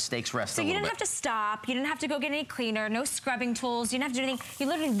the steaks rest a little bit. So you didn't have to stop, you didn't have to go get any cleaner, no scrubbing tools, you didn't have to do anything. You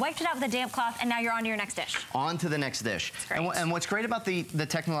literally wiped it out with a damp cloth and now you're on to your next dish. On to the next dish. And what's great about the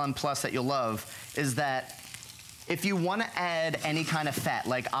Technilon Plus that you'll love is that if you want to add any kind of fat,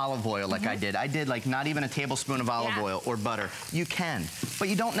 like olive oil, like I did like not even a tablespoon of olive oil or butter, you can. But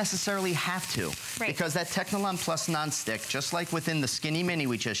you don't necessarily have to. Because that Technilon Plus non-stick, just like within the Skinny Mini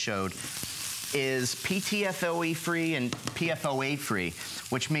we just showed, is PTFOE free and PFOA free,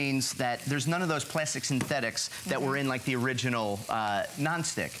 which means that there's none of those plastic synthetics that were in like the original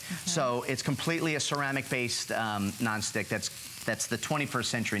non-stick. So it's completely a ceramic-based non-stick that's the 21st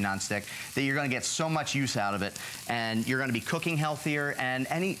century non-stick, that you're gonna get so much use out of it, and you're gonna be cooking healthier, and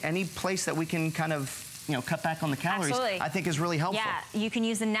any place that we can kind of cut back on the calories, I think is really helpful. Yeah, you can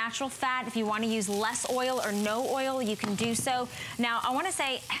use the natural fat. If you want to use less oil or no oil, you can do so. Now, I want to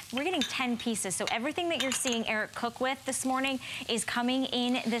say, we're getting 10 pieces, so everything that you're seeing Eric cook with this morning is coming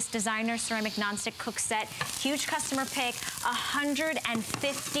in this designer ceramic nonstick cook set. Huge customer pick,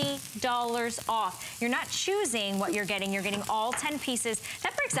 $150 off. You're not choosing what you're getting all 10 pieces.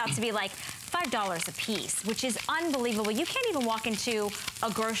 That breaks out to be like $5 a piece, which is unbelievable. You can't even walk into a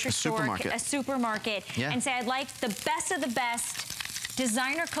grocery store, a supermarket, and say, I'd like the best of the best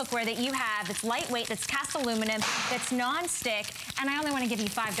designer cookware that you have that's lightweight, that's cast aluminum, that's non-stick, and I only want to give you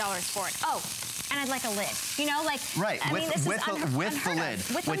 $5 for it. Oh, and I'd like a lid. You know, like, right, I mean, this is with the lid.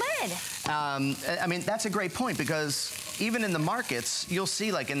 With the lid. I mean, that's a great point, because even in the markets, you'll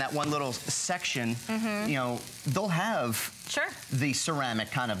see, like in that one little section, you know, they'll have the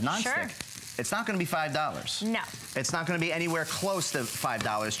ceramic kind of non-stick. It's not going to be $5. No. It's not going to be anywhere close to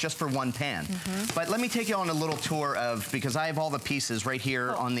 $5 just for one pan. But let me take you on a little tour of, because I have all the pieces right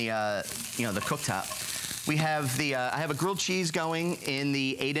here on the, you know, the cooktop. We have the, I have a grilled cheese going in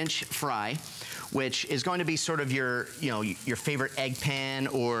the 8-inch fry, which is going to be sort of your, you know, your favorite egg pan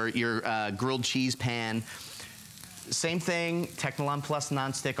or your grilled cheese pan. Same thing, Technilon Plus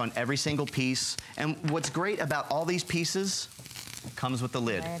nonstick on every single piece. And what's great about all these pieces, comes with the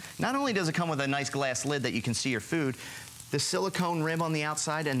lid. Not only does it come with a nice glass lid that you can see your food, the silicone rim on the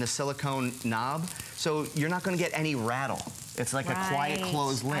outside and the silicone knob, so you're not going to get any rattle. It's like a quiet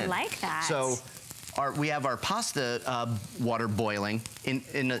closed lid. I like that. So we have our pasta water boiling in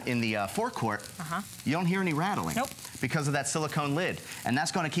the forecourt. You don't hear any rattling. Nope. Because of that silicone lid. And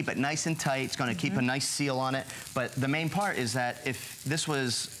that's going to keep it nice and tight. It's going to keep a nice seal on it. But the main part is that if this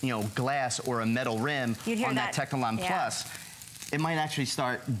was, you know, glass or a metal rim on that Technilon Plus, it might actually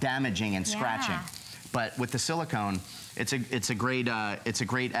start damaging and scratching. But with the silicone, it's a great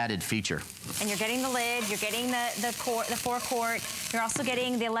added feature. And you're getting the lid, you're getting the forecourt, you're also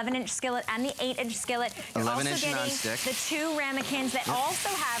getting the 11-inch skillet and the 8-inch skillet. You're also getting the 2 ramekins that also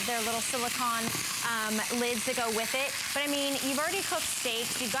have their little silicone lids that go with it. But I mean, you've already cooked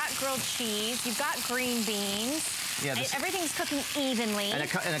steaks, you've got grilled cheese, you've got green beans. Yeah, everything's cooking evenly. And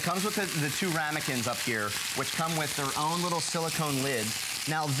it comes with the 2 ramekins up here, which come with their own little silicone lids.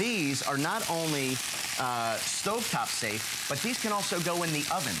 Now these are not only stovetop safe, but these can also go in the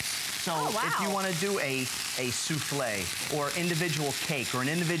oven. So if you want to do a souffle or individual cake or an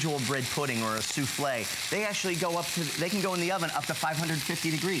individual bread pudding or a souffle, they actually go up to, they can go in the oven up to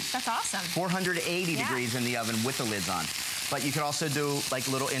 550 degrees. That's awesome. 480 degrees in the oven with the lids on. But you could also do like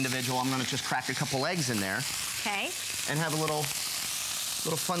little individual, I'm going to just crack a couple eggs in there. Okay. And have a little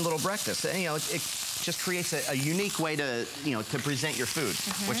fun little breakfast. And, you know, it just creates a unique way to, you know, to present your food,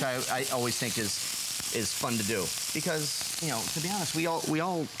 which I always think is fun to do. Because, you know, to be honest, we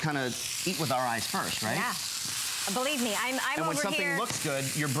all kind of eat with our eyes first, right? Yeah. Believe me, I'm over here. And when something looks good,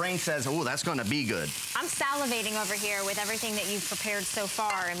 your brain says, oh, that's going to be good. I'm salivating over here with everything that you've prepared so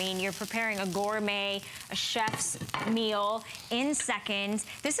far. I mean, you're preparing a gourmet, a chef's meal in seconds.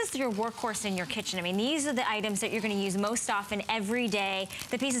 This is your workhorse in your kitchen. I mean, these are the items that you're going to use most often every day.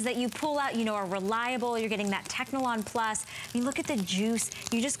 The pieces that you pull out, you know, are reliable. You're getting that Technilon Plus. I mean, look at the juice.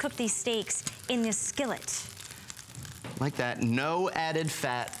 You just cooked these steaks in this skillet. Like that. No added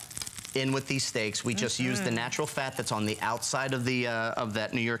fat in with these steaks. We just use the natural fat that's on the outside of the of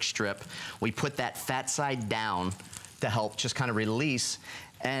that New York strip. We put that fat side down to help just kind of release.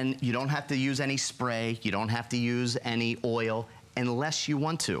 And you don't have to use any spray. You don't have to use any oil unless you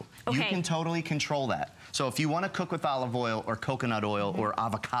want to. You can totally control that. So if you want to cook with olive oil or coconut oil or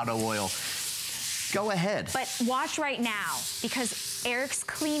avocado oil, go ahead. But watch right now, because Eric's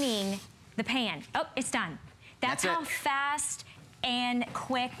cleaning the pan. Oh, it's done. That's how fast and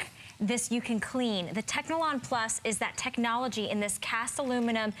quick this you can clean. The Technilon Plus is that technology in this cast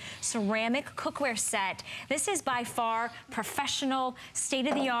aluminum ceramic cookware set. This is by far professional,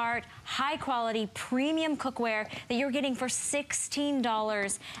 state-of-the-art, high-quality, premium cookware that you're getting for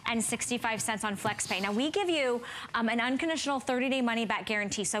 $16.65 on FlexPay. Now, we give you an unconditional 30-day money-back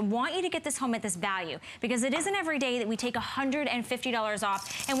guarantee, so I want you to get this home at this value, because it isn't every day that we take $150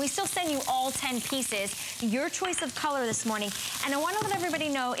 off, and we still send you all 10 pieces, your choice of color this morning. And I want to let everybody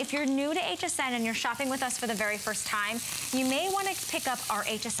know, if you're new to HSN and you're shopping with us for the very first time, you may want to pick up our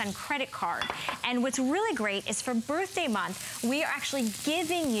HSN credit card. And what's really great is for birthday month, we are actually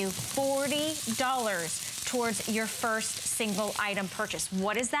giving you $40 towards your first single item purchase.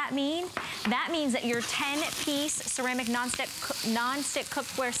 What does that mean? That means that your 10-piece ceramic non-stick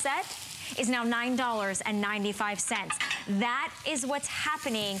cookware set is now $9.95. That is what's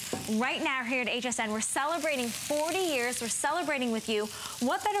happening right now here at HSN. We're celebrating 40 years. We're celebrating with you.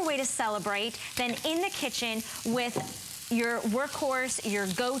 What better way to celebrate than in the kitchen with your workhorse, your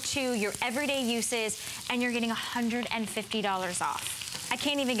go-to, your everyday uses, and you're getting $150 off. I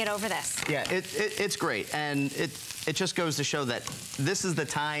can't even get over this. Yeah, it's great. And it just goes to show that this is the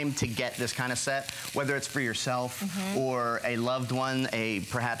time to get this kind of set, whether it's for yourself or a loved one,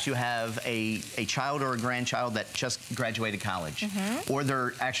 perhaps you have a child or a grandchild that just graduated college, or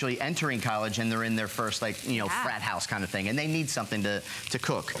they're actually entering college and they're in their first, like, you know, frat house kind of thing, and they need something to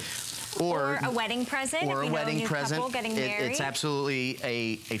cook. Or a wedding present. Or a wedding present. Couple getting married. It's absolutely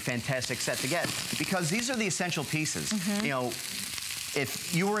a fantastic set to get, because these are the essential pieces. You know,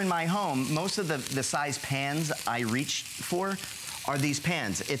 if you were in my home, most of the size pans I reach for are these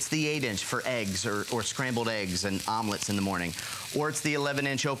pans. It's the 8-inch for eggs or scrambled eggs and omelets in the morning, or it's the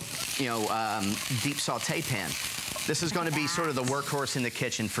 11-inch, you know, deep saute pan. This is going to be sort of the workhorse in the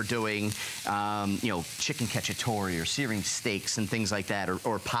kitchen for doing, you know, chicken cacciatore or searing steaks and things like that,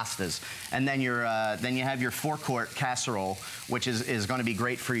 or pastas. And then you have your 4-quart casserole, which is going to be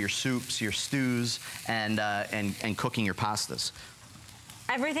great for your soups, your stews, and cooking your pastas.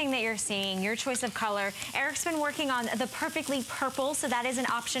 Everything that you're seeing, your choice of color. Eric's been working on the perfectly purple, so that is an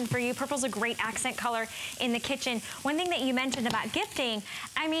option for you. Purple's a great accent color in the kitchen. One thing that you mentioned about gifting,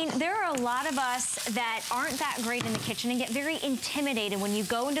 I mean, there are a lot of us that aren't that great in the kitchen and get very intimidated when you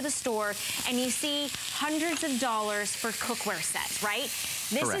go into the store and you see hundreds of dollars for cookware sets, right?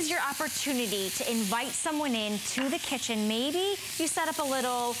 This is your opportunity to invite someone in to the kitchen. Maybe you set up a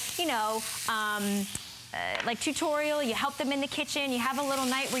little, you know, like tutorial, you help them in the kitchen, you have a little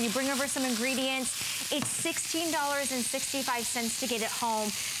night where you bring over some ingredients. It's $16.65 to get it home.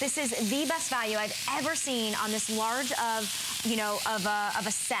 This is the best value I've ever seen on this large of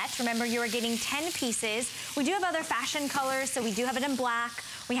a set. Remember, you are getting 10 pieces. We do have other fashion colors, so we do have it in black.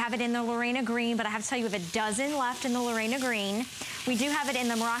 We have it in the Lorena green, but I have to tell you, we have a dozen left in the Lorena green. We do have it in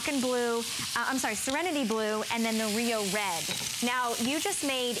the Moroccan blue, Serenity blue, and then the Rio red. Now, you just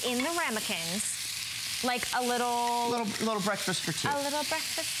made in the ramekins like a little breakfast for two. A little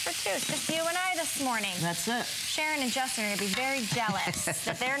breakfast for two. It's just you and I this morning. That's it. Sharon and Justin are going to be very jealous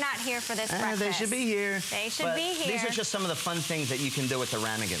that they're not here for this breakfast. They should be here. They should be here. These are just some of the fun things that you can do with the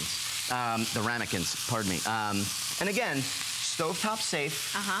ramekins, pardon me. And again, stovetop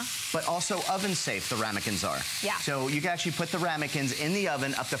safe, but also oven safe, the ramekins are. Yeah. So you can actually put the ramekins in the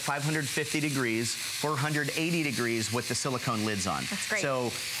oven up to 550 degrees, 480 degrees with the silicone lids on. That's great.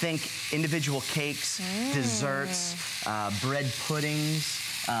 So think individual cakes, desserts, bread puddings,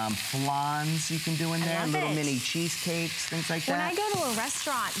 flans you can do in there, little mini cheesecakes, things like that. When I go to a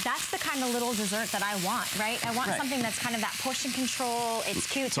restaurant, that's the kind of little dessert that I want, right? I want something that's kind of that portion control. It's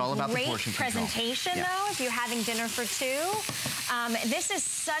cute. It's all about the portion control. Great presentation, though, if you're having dinner for two. This is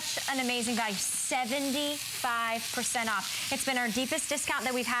such an amazing value, 75% off. It's been our deepest discount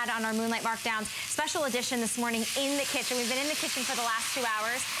that we've had on our Moonlight Markdowns special edition this morning in the kitchen. We've been in the kitchen for the last 2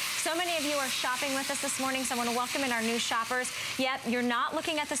 hours. So many of you are shopping with us this morning, so I want to welcome in our new shoppers. Yep, you're not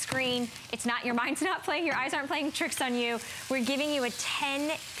looking at the screen. It's not, your mind's not playing, your eyes aren't playing tricks on you. We're giving you a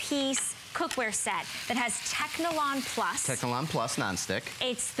 10-piece cookware set that has Technilon Plus. Technilon Plus nonstick.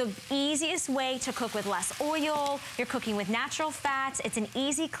 It's the easiest way to cook with less oil. You're cooking with natural fats. It's an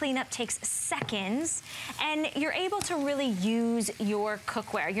easy cleanup, takes seconds, and you're able to really use your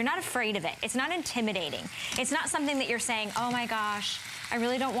cookware. You're not afraid of it. It's not intimidating. It's not something that you're saying, oh my gosh, I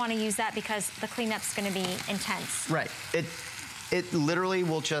really don't want to use that because the cleanup's going to be intense. Right. It literally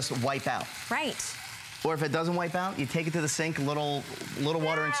will just wipe out. Right. Or if it doesn't wipe out, you take it to the sink, little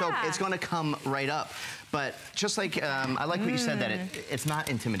water and soap. It's going to come right up. But just like, I like what you said, that it's not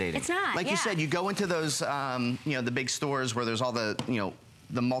intimidating. It's not, Like you said, you go into those, you know, the big stores where there's all the, you know,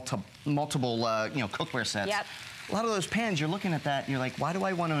 the multiple, you know, cookware sets. Yep. A lot of those pans, you're looking at that and you're like, why do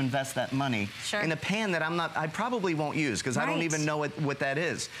I want to invest that money in a pan that I probably won't use because I don't even know what that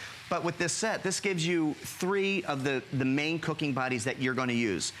is. But with this set, this gives you 3 of the main cooking bodies that you're going to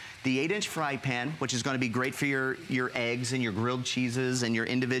use. The 8-inch fry pan, which is going to be great for your eggs and your grilled cheeses and your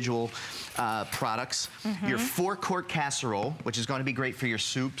individual products. Your 4-quart casserole, which is going to be great for your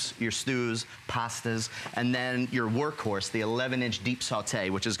soups, your stews, pastas. And then your workhorse, the 11-inch deep saute,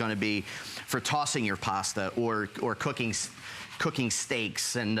 which is going to be for tossing your pasta or cooking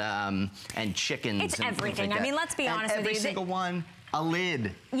steaks and chickens. It's and everything. Like I mean, let's be honest with you. Every single one. A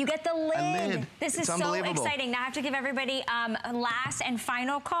lid. You get the lid. A lid. This is so exciting. Now I have to give everybody a last and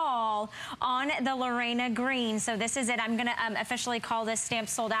final call on the Lorena green. So this is it. I'm going to officially call this stamp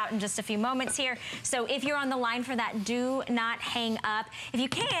sold out in just a few moments here. So if you're on the line for that, do not hang up. If you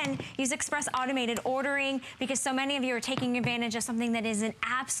can, use Express Automated Ordering because so many of you are taking advantage of something that is an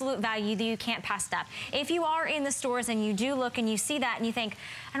absolute value that you can't pass up. If you are in the stores and you do look and you see that and you think,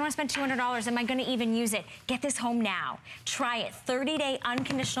 I don't want to spend $200, am I going to even use it? Get this home now. Try it. 30-day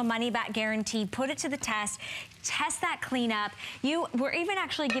unconditional money-back guarantee. Put it to the test. Test that cleanup. We're even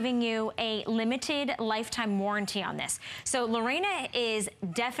actually giving you a limited lifetime warranty on this. So Lorena is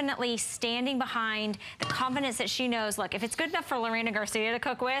definitely standing behind the confidence that she knows, look, if it's good enough for Lorena Garcia to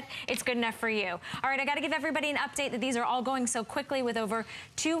cook with, it's good enough for you. All right, I gotta give everybody an update that these are all going so quickly with over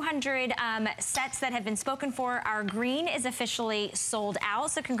 200 sets that have been spoken for. Our green is officially sold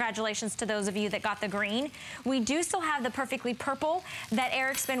out, so congratulations to those of you that got the green. We do still have the perfectly purple that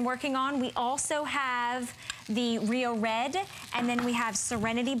Eric's been working on. We also have the Rio Red, and then we have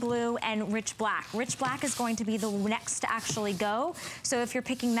Serenity Blue and Rich Black. Rich Black is going to be the next to actually go. So if you're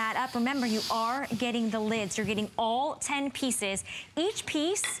picking that up, remember you are getting the lids. You're getting all 10 pieces. Each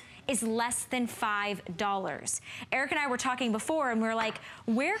piece is less than $5. Eric and I were talking before and we were like,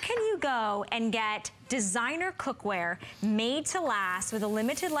 where can you go and get designer cookware made to last with a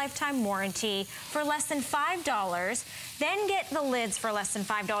limited lifetime warranty for less than $5? Then get the lids for less than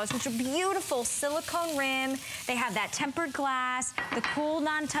 $5, which are beautiful silicone rim. They have that tempered glass, the cool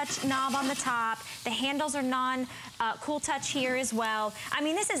non-touch knob on the top. The handles are cool touch here as well. I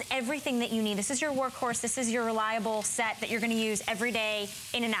mean, this is everything that you need. This is your workhorse. This is your reliable set that you're gonna use every day,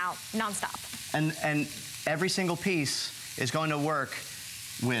 in and out, nonstop. And every single piece is going to work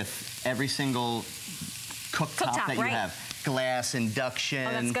with every single cooktop that you have. Glass, induction.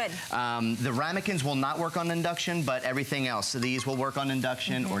 Oh, that's good. The ramekins will not work on induction, but everything else. So these will work on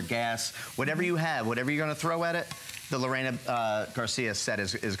induction or gas. Whatever you have, whatever you're gonna throw at it, the Lorena Garcia set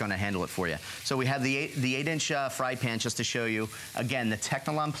is gonna handle it for you. So we have the 8-inch fry pan, just to show you. Again, the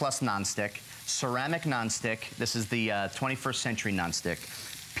Technilon Plus nonstick, ceramic nonstick. This is the 21st century nonstick.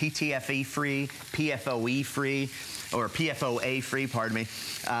 PTFE free, PFOE free, or PFOA free, pardon me.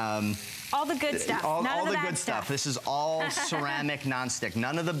 All the good stuff. All the good stuff. This is all ceramic nonstick.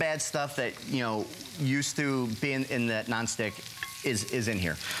 None of the bad stuff that, you know, used to be in that nonstick is in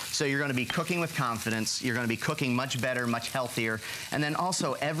here. So you're gonna be cooking with confidence. You're gonna be cooking much better, much healthier. And then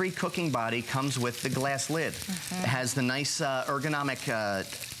also, every cooking body comes with the glass lid. It has the nice ergonomic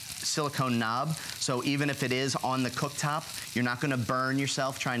silicone knob. So even if it is on the cooktop, you're not gonna burn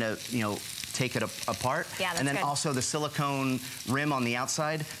yourself trying to, you know, take it apart. Yeah, that's and then good. also the silicone rim on the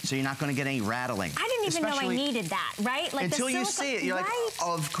outside, so you're not going to get any rattling. I didn't even know I needed that, right? Like until you see it, you're like,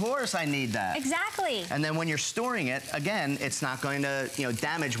 oh, of course I need that. Exactly. And then when you're storing it, again, it's not going to, you know,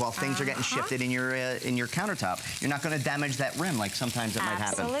 damage while things are getting shifted in your countertop. You're not going to damage that rim like sometimes it might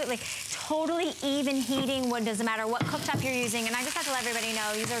happen. Absolutely. Totally even heating. What doesn't matter what cooktop you're using. And I just have to let everybody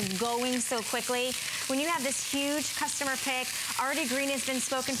know these are going so quickly. When you have this huge customer pick, already green has been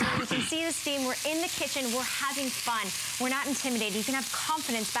spoken for. You can see the steam. We're in the kitchen. We're having fun. We're not intimidated. You can have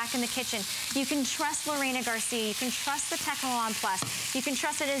confidence back in the kitchen. You can trust Lorena Garcia. You can trust the Technilon Plus. You can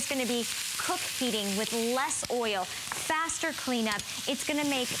trust that it's going to be cook heating with less oil, faster cleanup. It's going to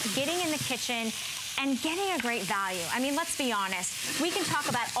make getting in the kitchen and getting a great value. I mean, let's be honest. We can talk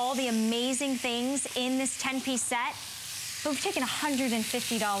about all the amazing things in this 10-piece set, but we've taken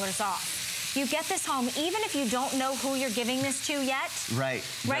 $150 off. You get this home, even if you don't know who you're giving this to yet. Right,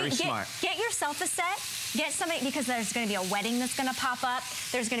 very smart. Get yourself a set. Get somebody, because there's gonna be a wedding that's gonna pop up.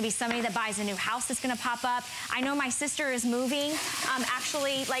 There's gonna be somebody that buys a new house that's gonna pop up. I know my sister is moving,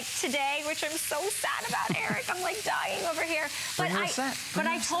 actually, like today, which I'm so sad about, Eric. I'm like dying over here. But I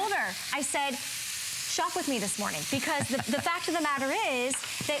told her, I said, shop with me this morning, because the fact of the matter is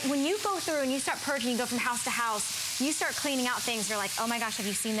that when you go through and you start purging, you go from house to house, you start cleaning out things, you're like, oh my gosh, have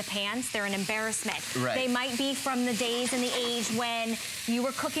you seen the pans? They're an embarrassment. Right. They might be from the days and the age when you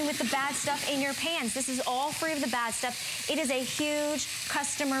were cooking with the bad stuff in your pans. This is all free of the bad stuff. It is a huge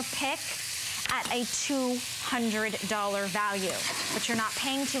customer pick at a $200 value. But you're not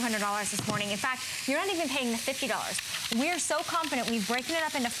paying $200 this morning. In fact, you're not even paying the $50. We're so confident we've broken it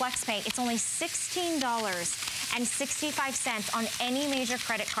up into flex pay. It's only $16.65 on any major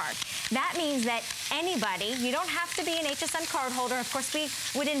credit card. That means that anybody, you don't have to be an HSN card holder. Of course, we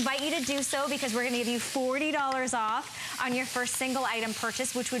would invite you to do so, because we're gonna give you $40 off on your first single item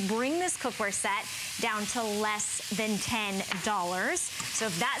purchase, which would bring this cookware set down to less than $10. So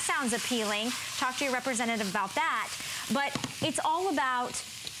if that sounds appealing, talk to your representative about that. But it's all about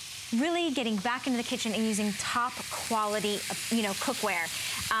really getting back into the kitchen and using top quality, you know, cookware.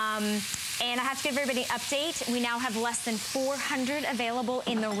 And I have to give everybody an update. We now have less than 400 available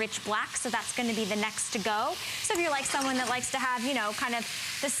in the rich black, so that's gonna be the next to go. So if you're like someone that likes to have, you know, kind of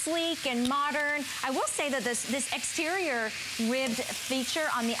the sleek and modern, I will say that this exterior ribbed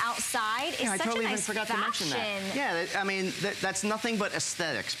feature on the outside is such a nice forgot to mention that. Yeah, I mean, that's nothing but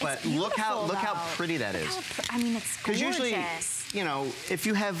aesthetics, but look how pretty that is. I mean, it's gorgeous. Because usually, you know, if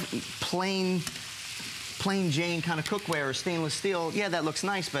you have plain plain Jane kind of cookware or stainless steel, yeah, that looks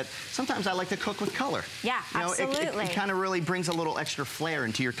nice, but sometimes I like to cook with color. Yeah, absolutely. It kind of really brings a little extra flair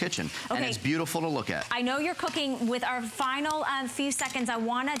into your kitchen, and it's beautiful to look at. I know you're cooking. With our final few seconds, I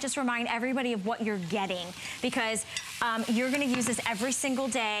want to just remind everybody of what you're getting, because you're going to use this every single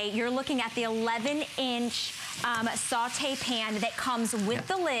day. You're looking at the 11-inch saute pan that comes with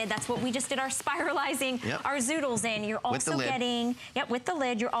the lid. That's what we just did our spiralizing our zoodles in. You're also getting, with the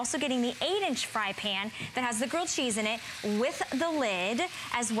lid, you're also getting the 8-inch fry pan that has the grilled cheese in it with the lid,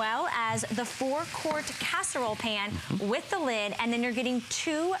 as well as the 4-quart casserole pan with the lid, and then you're getting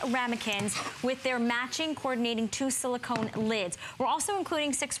 2 ramekins with their matching, coordinating 2 silicone lids. We're also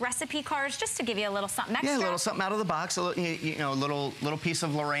including 6 recipe cards just to give you a little something extra. Yeah, a little something out of the box. A little, you know, little piece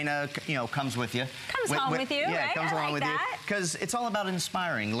of Lorena, you know, comes with you. Comes home with you, yeah, right? It comes along with you. Because it's all about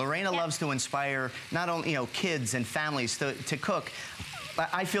inspiring. Lorena loves to inspire not only, you know, kids and families to cook.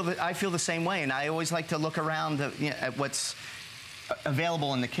 I feel the same way, and I always like to look around at what's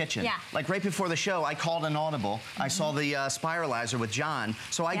available in the kitchen. Yeah. Like right before the show, I called an audible. I saw the spiralizer with John,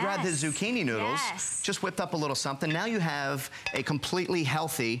 so I grabbed his zucchini noodles, just whipped up a little something. Now you have a completely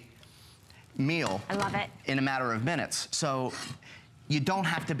healthy meal. I love it. In a matter of minutes. So you don't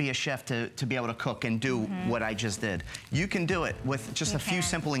have to be a chef to be able to cook and do what I just did. You can do it with just a few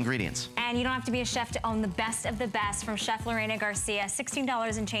simple ingredients. And you don't have to be a chef to own the best of the best from Chef Lorena Garcia.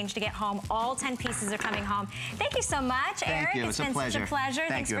 $16 and change to get home. All 10 pieces are coming home. Thank you so much, Eric. Thank you. It's been such a pleasure.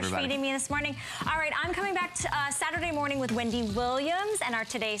 Thanks for feeding me this morning. All right, I'm coming back Saturday morning with Wendy Williams and our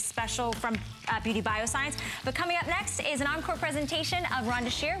today's special from Beauty Bioscience. But coming up next is an encore presentation of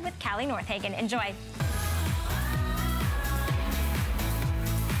Rhonda Shear with Callie Northagen. Enjoy.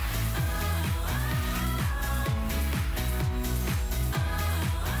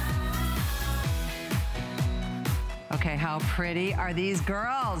 Okay, how pretty are these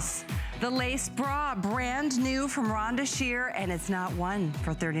girls? The lace bra, brand new from Rhonda Shear, and it's not one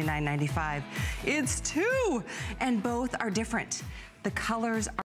for $39.95. It's 2, and both are different. The colors are